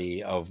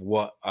reality of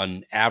what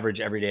an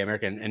average everyday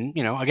American, and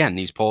again,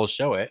 these polls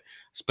show it,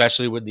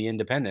 especially with the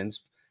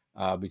independents,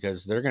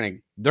 because they're gonna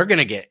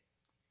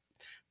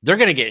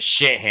get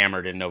shit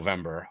hammered in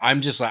November.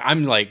 I'm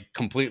like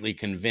completely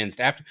convinced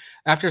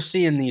after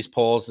seeing these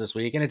polls this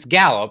week, and it's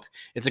Gallup.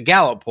 It's a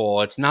Gallup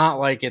poll. It's not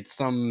like it's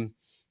some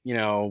you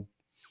know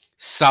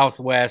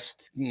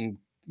Southwest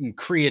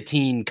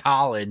creatine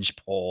college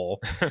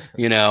poll.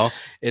 You know,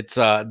 it's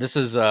this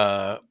is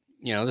a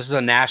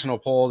national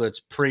poll that's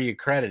pretty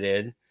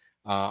accredited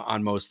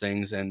on most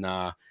things, and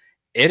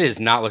it is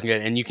not looking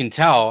good. And you can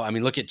tell. I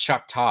mean, look at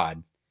Chuck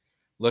Todd.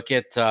 Look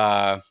at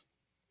um,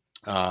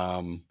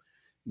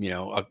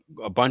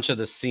 a bunch of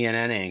the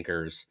CNN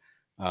anchors.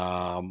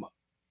 Um,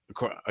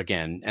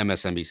 Again,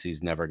 MSNBC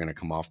is never going to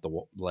come off the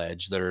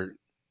ledge. They're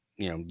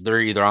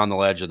either on the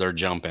ledge or they're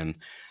jumping.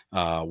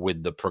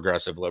 with the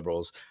progressive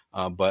liberals.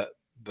 But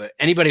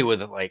anybody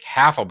with like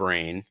half a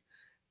brain,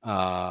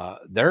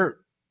 they're,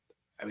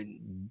 I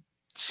mean,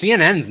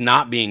 CNN's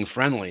not being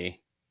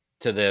friendly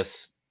to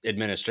this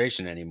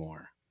administration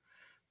anymore.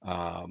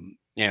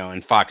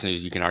 And Fox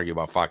News, you can argue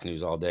about Fox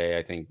News all day.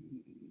 I think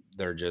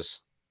they're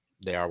just,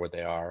 they are what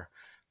they are.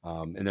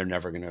 And they're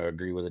never going to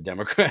agree with a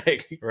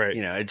Democratic. Right.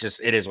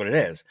 It is what it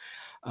is.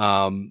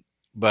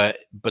 But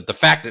the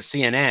fact that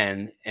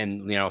CNN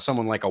and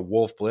someone like a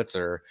Wolf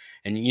Blitzer,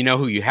 and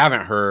who you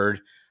haven't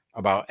heard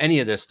about any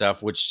of this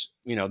stuff, which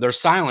their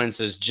silence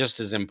is just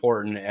as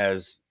important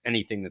as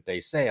anything that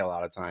they say a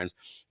lot of times.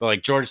 But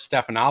like George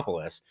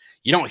Stephanopoulos,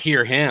 you don't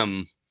hear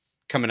him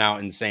coming out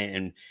and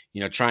saying,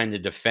 and trying to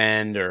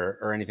defend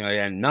or anything like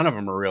that. And none of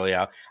them are really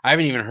out. I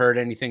haven't even heard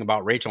anything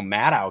about Rachel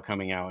Maddow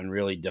coming out and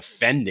really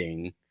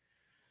defending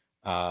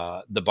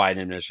the Biden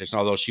administration,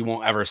 although she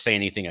won't ever say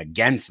anything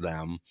against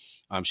them.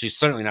 She's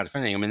certainly not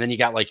defending them. And then you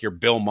got like your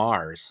Bill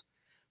Maher's,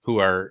 who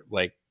are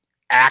like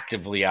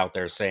actively out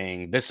there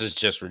saying this is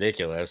just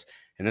ridiculous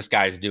and this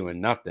guy's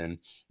doing nothing.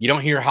 You don't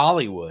hear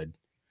Hollywood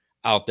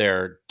out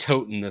there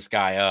toting this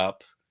guy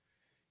up,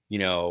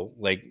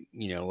 like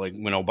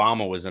when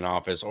Obama was in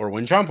office or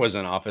when Trump was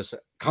in office,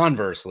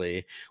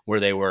 conversely, where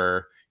they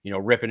were,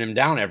 ripping him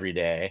down every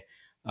day.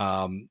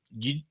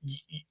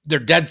 They're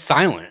dead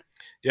silent.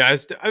 Yeah,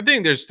 I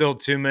think there's still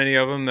too many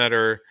of them that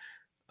are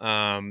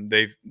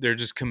they're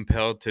just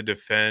compelled to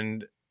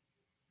defend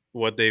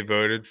what they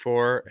voted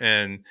for,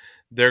 and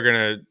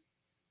the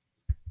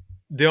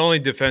only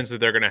defense that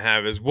they're gonna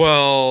have is,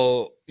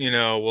 well,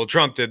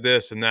 Trump did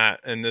this and that,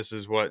 and this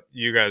is what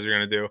you guys are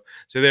gonna do.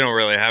 So they don't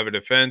really have a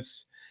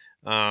defense.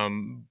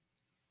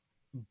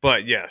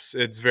 But yes,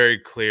 it's very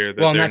clear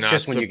that they're that's not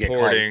just when supporting. you get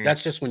called,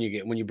 that's just when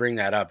you bring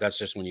that up. That's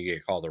just when you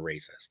get called a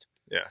racist.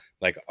 Yeah,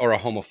 like, or a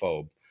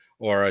homophobe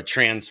or a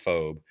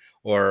transphobe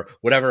or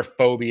whatever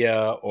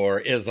phobia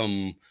or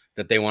ism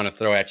that they want to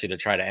throw at you to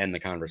try to end the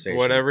conversation.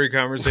 What every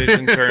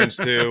conversation turns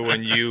to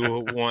when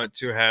you want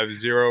to have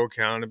zero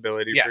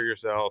accountability for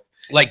yourself.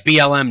 Like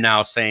BLM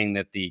now saying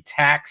that the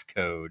tax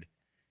code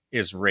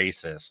is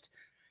racist.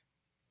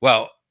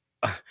 Well,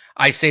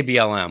 I say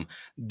BLM.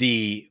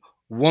 The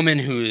woman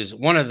who is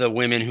one of the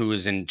women who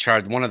is in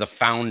charge, one of the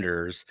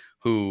founders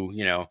who,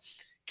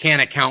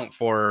 can't account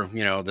for, the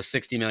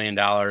 $60 million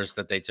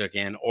that they took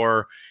in,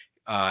 or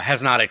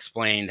has not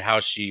explained how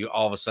she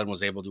all of a sudden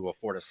was able to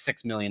afford a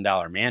 $6 million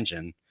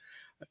mansion.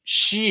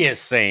 She is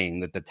saying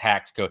that the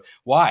tax code,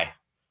 why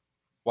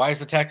is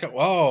the tax code?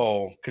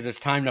 Oh, because it's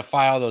time to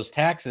file those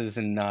taxes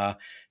and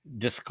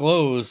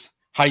disclose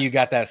how you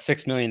got that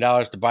 $6 million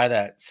to buy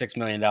that $6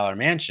 million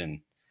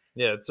mansion.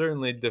 Yeah, it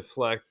certainly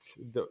deflect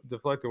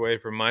away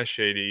from my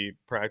shady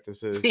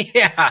practices.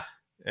 Yeah.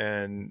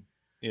 And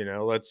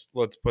let's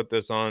put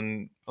this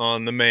on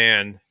the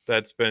man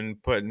that's been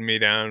putting me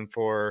down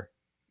for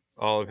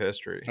all of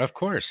history. Of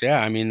course,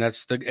 yeah. I mean,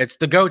 it's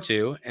the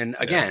go-to, and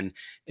again,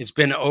 it's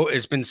been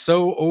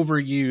so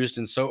overused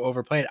and so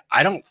overplayed.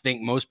 I don't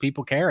think most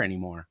people care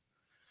anymore.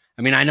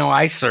 I mean, I know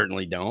I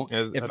certainly don't.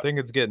 I think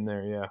it's getting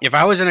there. Yeah. If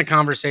I was in a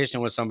conversation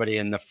with somebody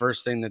and the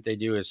first thing that they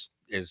do is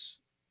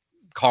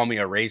call me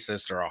a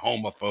racist or a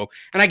homophobe,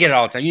 and I get it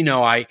all the time.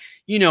 I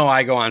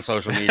go on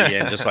social media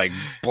and just like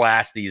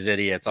blast these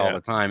idiots all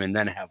the time, and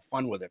then have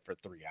fun with it for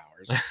 3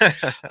 hours.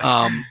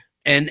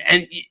 And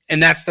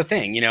that's the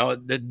thing,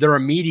 their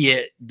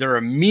immediate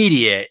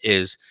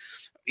is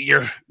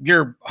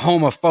you're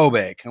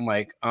homophobic. I'm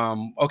like,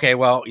 okay,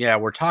 well, yeah,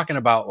 we're talking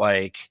about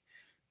like,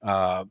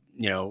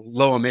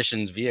 low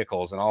emissions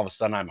vehicles, and all of a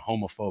sudden I'm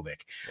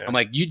homophobic. Yeah. I'm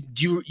like,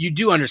 you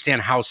do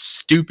understand how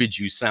stupid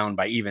you sound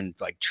by even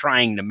like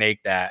trying to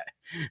make that.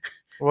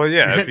 Well,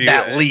 yeah, if you,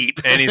 that leap,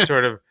 any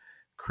sort of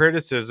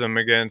criticism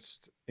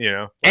against,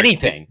 like,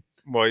 anything.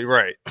 Well, you're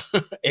right.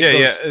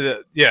 Yeah,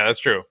 that's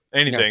true.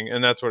 Anything,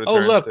 and that's what it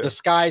turns look, to. The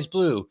sky's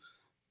blue.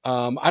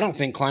 I don't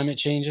think climate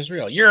change is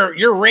real.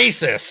 You're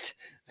racist.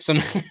 So,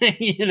 I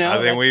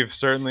think we've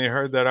certainly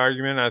heard that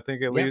argument. I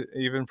think at least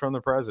even from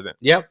the president.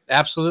 Yep,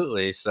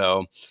 absolutely.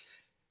 So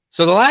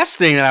the last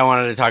thing that I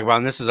wanted to talk about,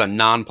 and this is a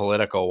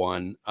non-political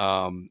one,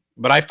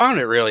 but I found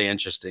it really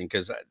interesting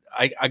because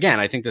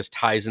I think this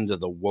ties into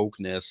the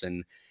wokeness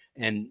and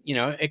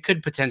it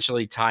could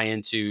potentially tie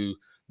into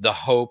the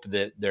hope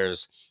that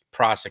there's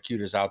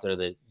prosecutors out there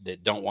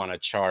that don't want to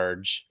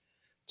charge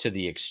to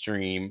the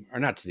extreme, or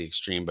not to the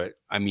extreme, but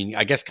I mean,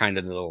 I guess kind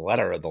of to the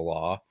letter of the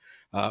law.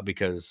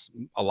 Because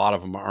a lot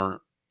of them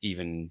aren't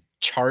even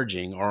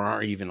charging or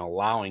aren't even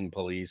allowing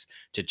police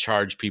to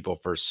charge people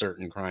for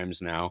certain crimes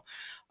now.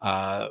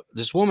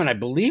 This woman, I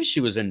believe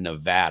she was in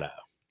Nevada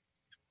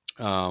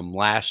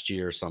last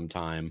year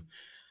sometime,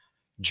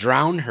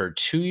 drowned her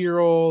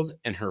 2-year-old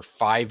and her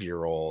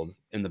 5-year-old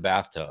in the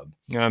bathtub.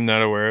 I'm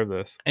not aware of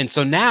this. And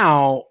so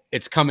now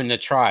it's coming to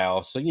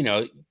trial. So,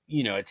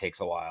 it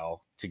takes a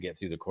while to get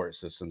through the court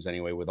systems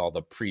anyway, with all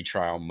the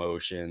pretrial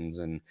motions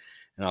and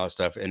all that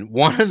stuff. And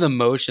one of the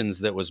motions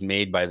that was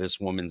made by this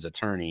woman's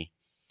attorney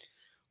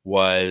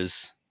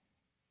was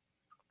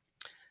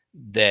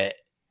that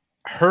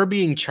her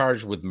being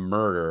charged with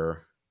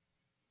murder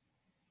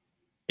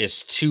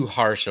is too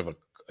harsh of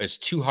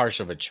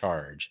a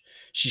charge.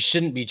 She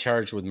shouldn't be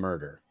charged with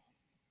murder.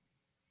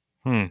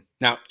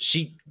 Now,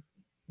 she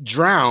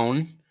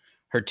drowned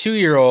her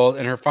 2-year-old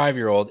and her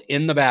 5-year-old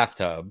in the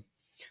bathtub.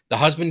 The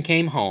husband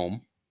came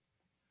home.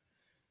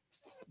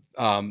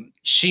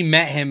 She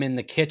met him in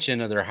the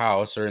kitchen of their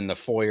house or in the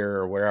foyer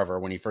or wherever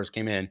when he first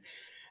came in.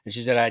 And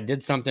she said, I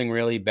did something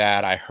really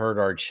bad. I hurt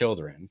our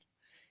children.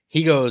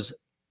 He goes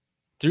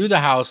through the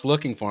house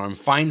looking for them,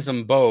 finds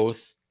them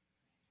both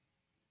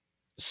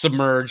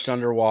submerged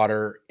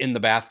underwater in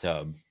the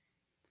bathtub.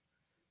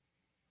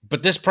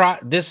 But this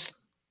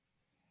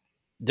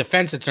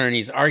defense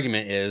attorney's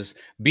argument is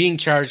being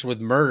charged with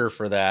murder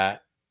for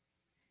that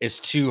is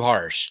too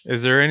harsh.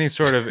 Is there any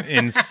sort of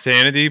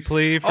insanity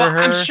plea for her?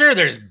 I'm sure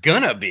there's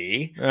gonna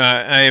be.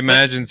 I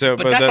imagine so,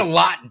 but that's a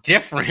lot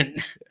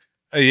different.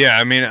 Yeah,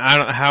 I mean,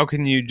 how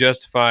can you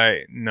justify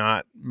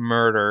not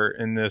murder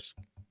in this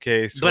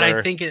case? But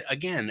I think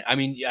again. I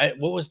mean,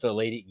 what was the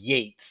lady?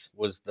 Yates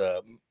was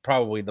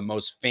probably the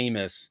most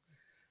famous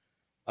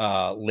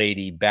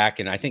lady back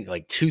in, I think,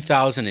 like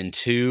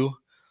 2002.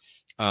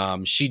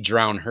 She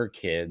drowned her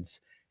kids,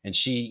 and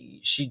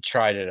she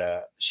tried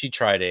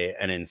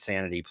an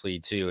insanity plea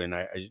too, and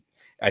I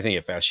think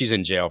it failed. She's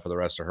in jail for the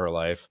rest of her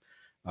life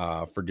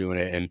for doing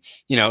it.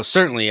 And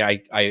certainly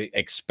I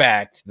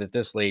expect that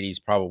this lady's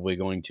probably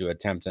going to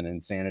attempt an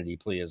insanity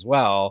plea as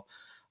well.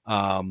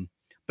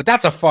 But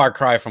that's a far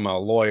cry from a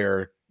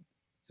lawyer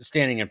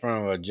standing in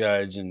front of a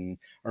judge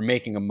or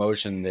making a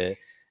motion that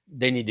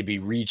they need to be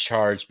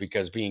recharged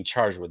because being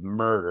charged with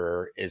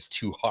murder is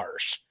too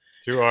harsh.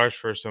 Too harsh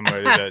for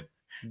somebody that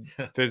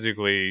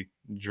physically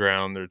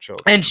drowned their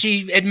children. And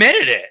she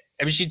admitted it.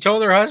 I mean, she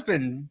told her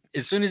husband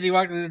as soon as he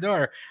walked in the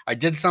door, I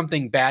did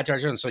something bad to our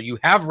children. So you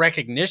have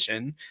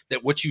recognition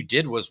that what you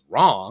did was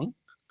wrong.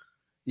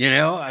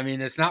 I mean,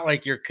 it's not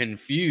like you're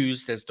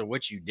confused as to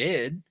what you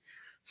did.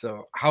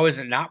 So how is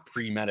it not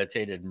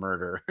premeditated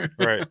murder?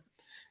 Right.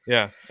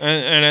 Yeah.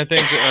 And I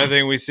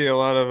think we see a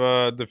lot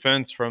of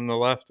defense from the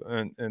left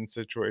in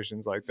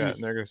situations like that.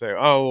 And they're going to say,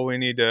 oh, well, we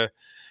need to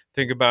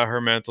think about her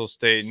mental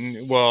state,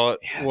 and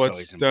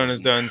what's done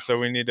is done, so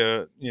we need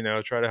to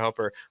try to help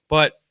her.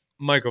 But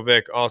Michael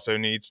Vick also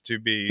needs to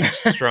be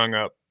strung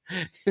up.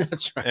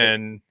 That's right.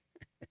 And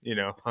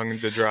hung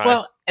to dry.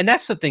 Well, and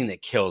that's the thing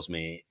that kills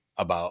me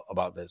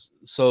about this.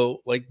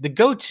 So like the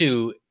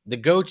go-to,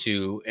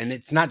 and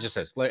it's not just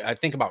this. Like I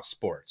think about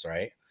sports,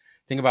 right?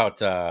 Think about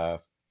God,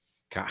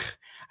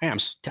 I'm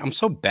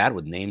so bad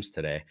with names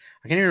today.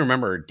 I can't even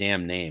remember her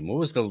damn name. What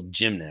was the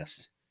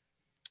gymnast?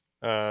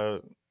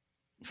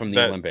 From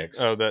the Olympics.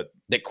 Oh, that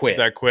quit.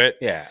 That quit.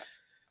 Yeah,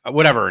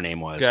 whatever her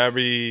name was.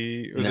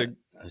 Gabby. Was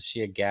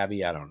she a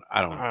Gabby? I don't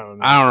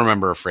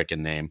remember her freaking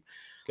name.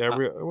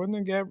 Gabriel,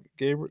 wasn't it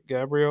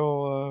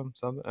Gabriel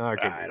something? I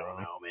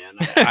don't know, man.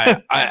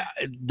 I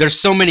there's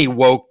so many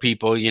woke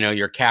people.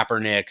 Your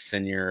Kaepernicks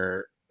and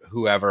your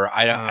whoever.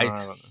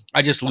 I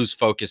just lose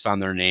focus on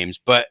their names.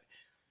 But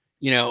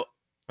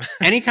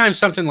anytime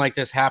something like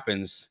this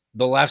happens,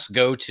 the left's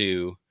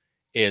go-to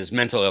is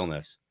mental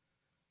illness.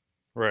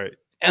 Right.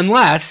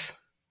 Unless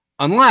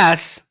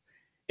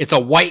it's a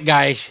white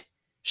guy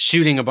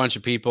shooting a bunch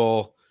of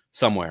people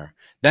somewhere,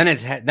 then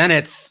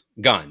it's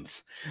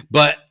guns.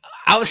 But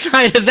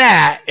outside of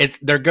that,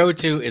 their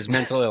go-to is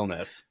mental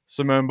illness.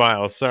 Simone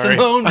Biles, sorry.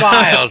 Simone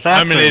Biles.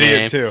 That's I'm an idiot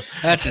name. too.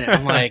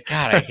 I'm like,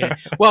 God, I can't.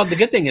 Well, the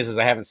good thing is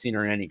I haven't seen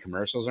her in any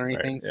commercials or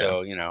anything.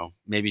 Right, yeah. So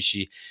maybe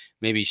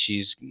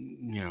she's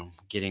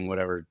getting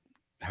whatever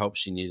help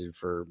she needed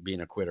for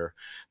being a quitter.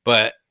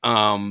 But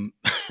because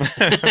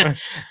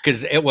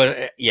it was,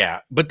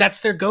 but that's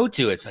their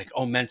go-to. It's like,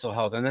 oh, mental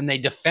health, and then they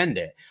defend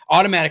it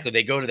automatically.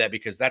 They go to that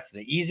because that's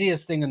the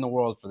easiest thing in the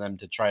world for them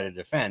to try to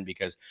defend,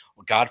 because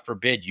God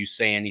forbid you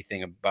say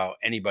anything about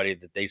anybody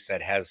that they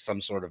said has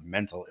some sort of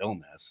mental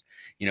illness,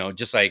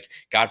 just like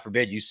God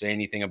forbid you say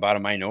anything about a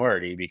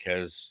minority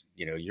because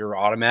you're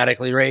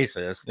automatically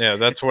racist. Yeah,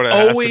 that's what it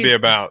has to be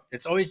about.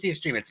 It's always the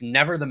extreme. It's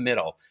never the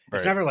middle.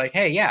 It's never like,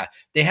 hey, yeah,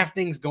 they have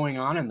things going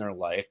on in their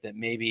life that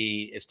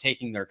maybe is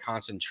taking their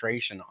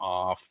concentration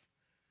off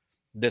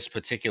this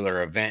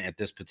particular event at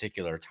this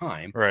particular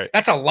time. Right.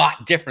 That's a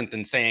lot different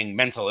than saying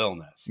mental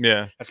illness.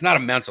 Yeah. That's not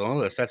a mental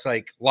illness. That's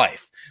like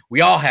life.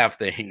 We all have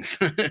things.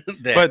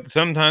 But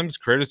sometimes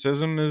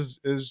criticism is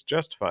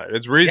justified.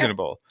 It's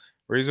reasonable. Yeah.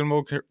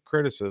 Reasonable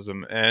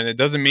criticism, and it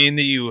doesn't mean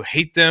that you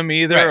hate them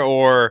either, right.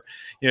 Or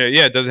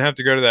it doesn't have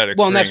to go to that extreme.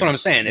 Well, and that's what I'm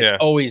saying. It's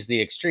always the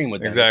extreme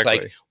with them. Exactly.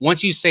 It's like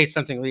once you say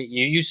something,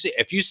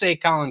 if you say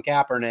Colin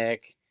Kaepernick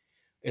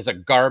is a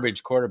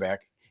garbage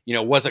quarterback,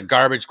 was a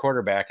garbage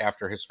quarterback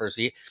after his first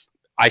season.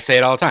 I say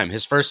it all the time.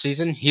 His first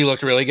season, he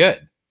looked really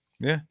good.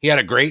 Yeah, he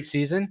had a great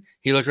season.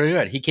 He looked really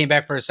good. He came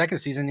back for his second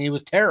season, and he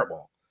was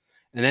terrible.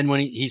 And then when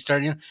he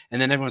started,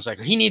 and then everyone's like,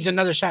 he needs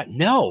another shot.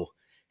 No.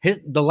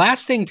 The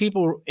last thing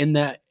people in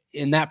that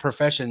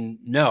profession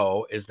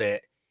know is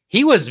that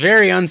he was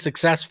very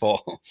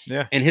unsuccessful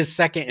in his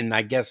second and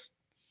I guess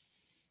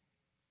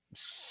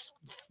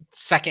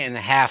second and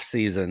a half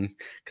season,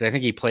 because I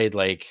think he played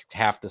like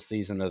half the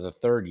season of the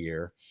third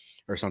year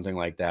or something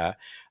like that.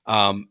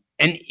 And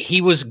he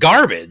was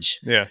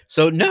garbage. Yeah.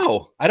 So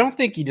no, I don't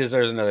think he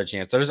deserves another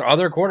chance. There's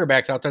other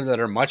quarterbacks out there that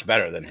are much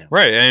better than him.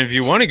 Right. And if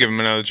you want to give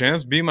him another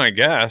chance, be my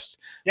guest.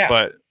 Yeah.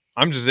 But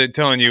I'm just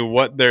telling you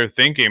what they're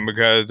thinking,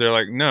 because they're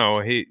like,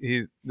 no,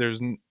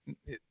 there's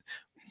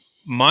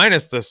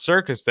minus the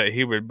circus that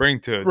he would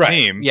bring to a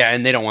team. Yeah,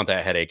 and they don't want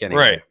that headache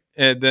anyway. Right.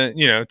 And then,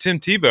 Tim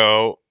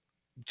Tebow,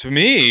 to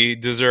me,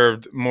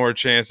 deserved more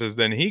chances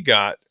than he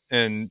got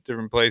in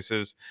different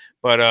places.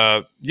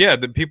 But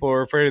the people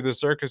are afraid of the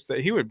circus that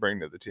he would bring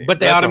to the team. But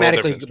they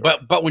automatically,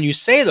 but when you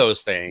say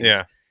those things,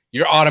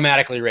 you're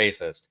automatically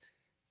racist.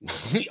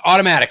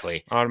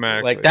 automatically.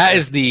 Like that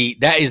is the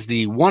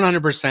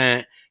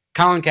 100%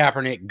 Colin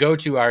Kaepernick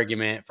go-to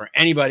argument for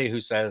anybody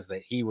who says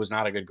that he was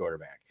not a good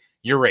quarterback.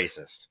 You're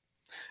racist.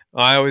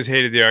 I always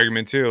hated the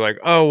argument too, like,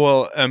 oh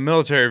well, a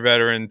military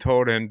veteran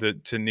told him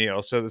to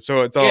kneel, so it's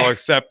all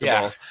acceptable.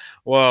 Yeah.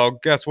 Well,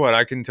 guess what?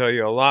 I can tell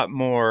you a lot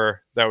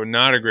more that would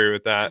not agree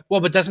with that.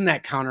 Well, but doesn't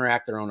that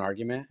counteract their own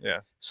argument?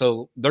 Yeah.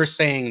 So they're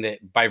saying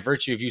that by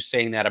virtue of you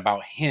saying that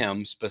about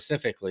him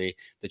specifically,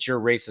 that you're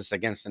racist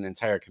against an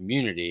entire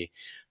community.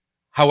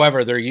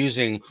 However, they're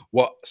using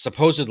what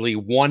supposedly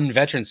one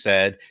veteran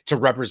said to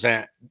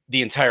represent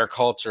the entire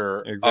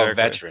culture of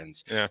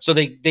veterans. Yeah. So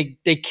they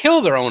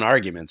kill their own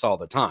arguments all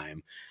the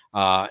time.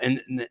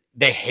 And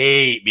they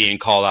hate being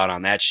called out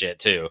on that shit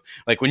too.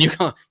 Like when you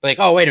come, like,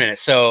 oh, wait a minute.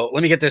 So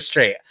let me get this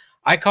straight.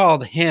 I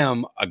called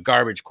him a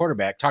garbage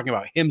quarterback, talking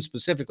about him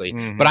specifically,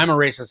 but I'm a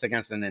racist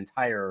against an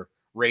entire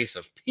race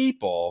of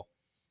people.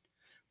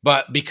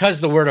 But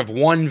because the word of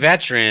one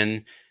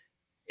veteran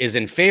is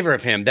in favor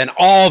of him, then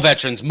all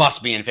veterans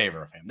must be in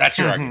favor of him. That's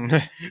your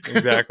argument.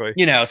 Exactly.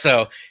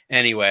 So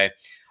anyway.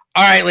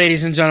 All right,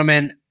 ladies and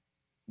gentlemen,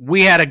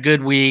 we had a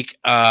good week.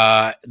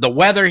 The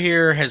weather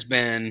here has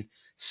been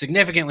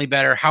significantly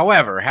better.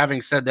 However,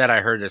 having said that,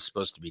 I heard it's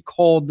supposed to be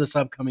cold this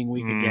upcoming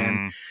week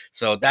again.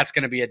 So that's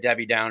going to be a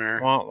Debbie Downer.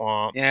 Wah,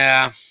 wah.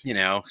 Yeah,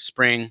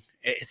 spring.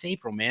 It's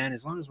April, man.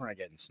 As long as we're not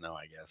getting snow,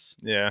 I guess.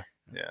 Yeah.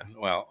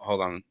 Well, hold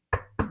on.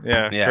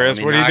 Yeah,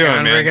 Chris, what are you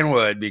doing, man? Friggin'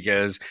 wood,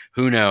 because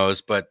who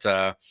knows? But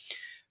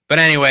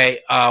anyway,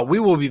 we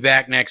will be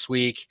back next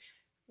week.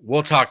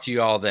 We'll talk to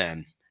you all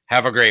then.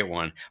 Have a great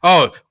one.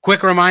 Oh,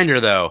 quick reminder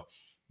though,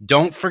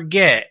 don't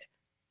forget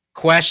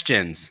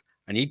questions.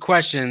 I need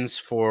questions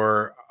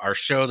for our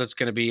show that's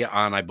going to be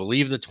on, I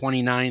believe, the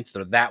 29th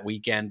or that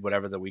weekend,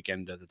 whatever the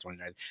weekend of the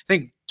 29th. I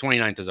think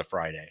 29th is a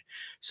Friday.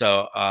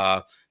 So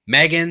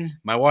Megan,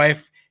 my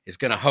wife, is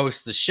going to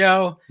host the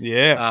show.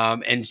 Yeah.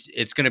 And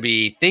it's going to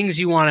be things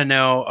you want to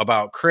know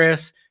about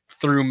Chris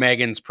through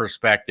Megan's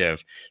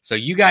perspective. So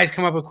you guys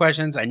come up with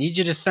questions. I need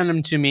you to send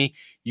them to me.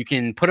 You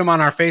can put them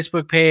on our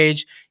Facebook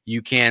page.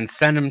 You can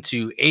send them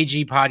to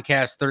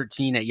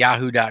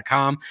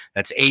agpodcast13@yahoo.com.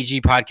 That's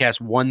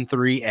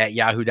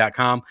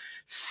agpodcast13@yahoo.com.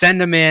 Send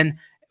them in.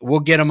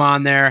 We'll get them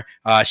on there.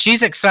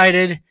 She's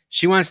excited.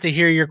 She wants to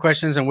hear your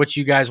questions and what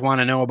you guys want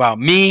to know about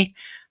me.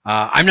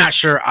 I'm not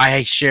sure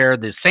I share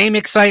the same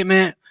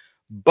excitement,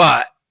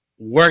 but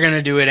we're going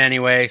to do it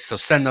anyway. So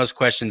send those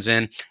questions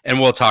in, and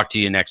we'll talk to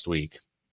you next week.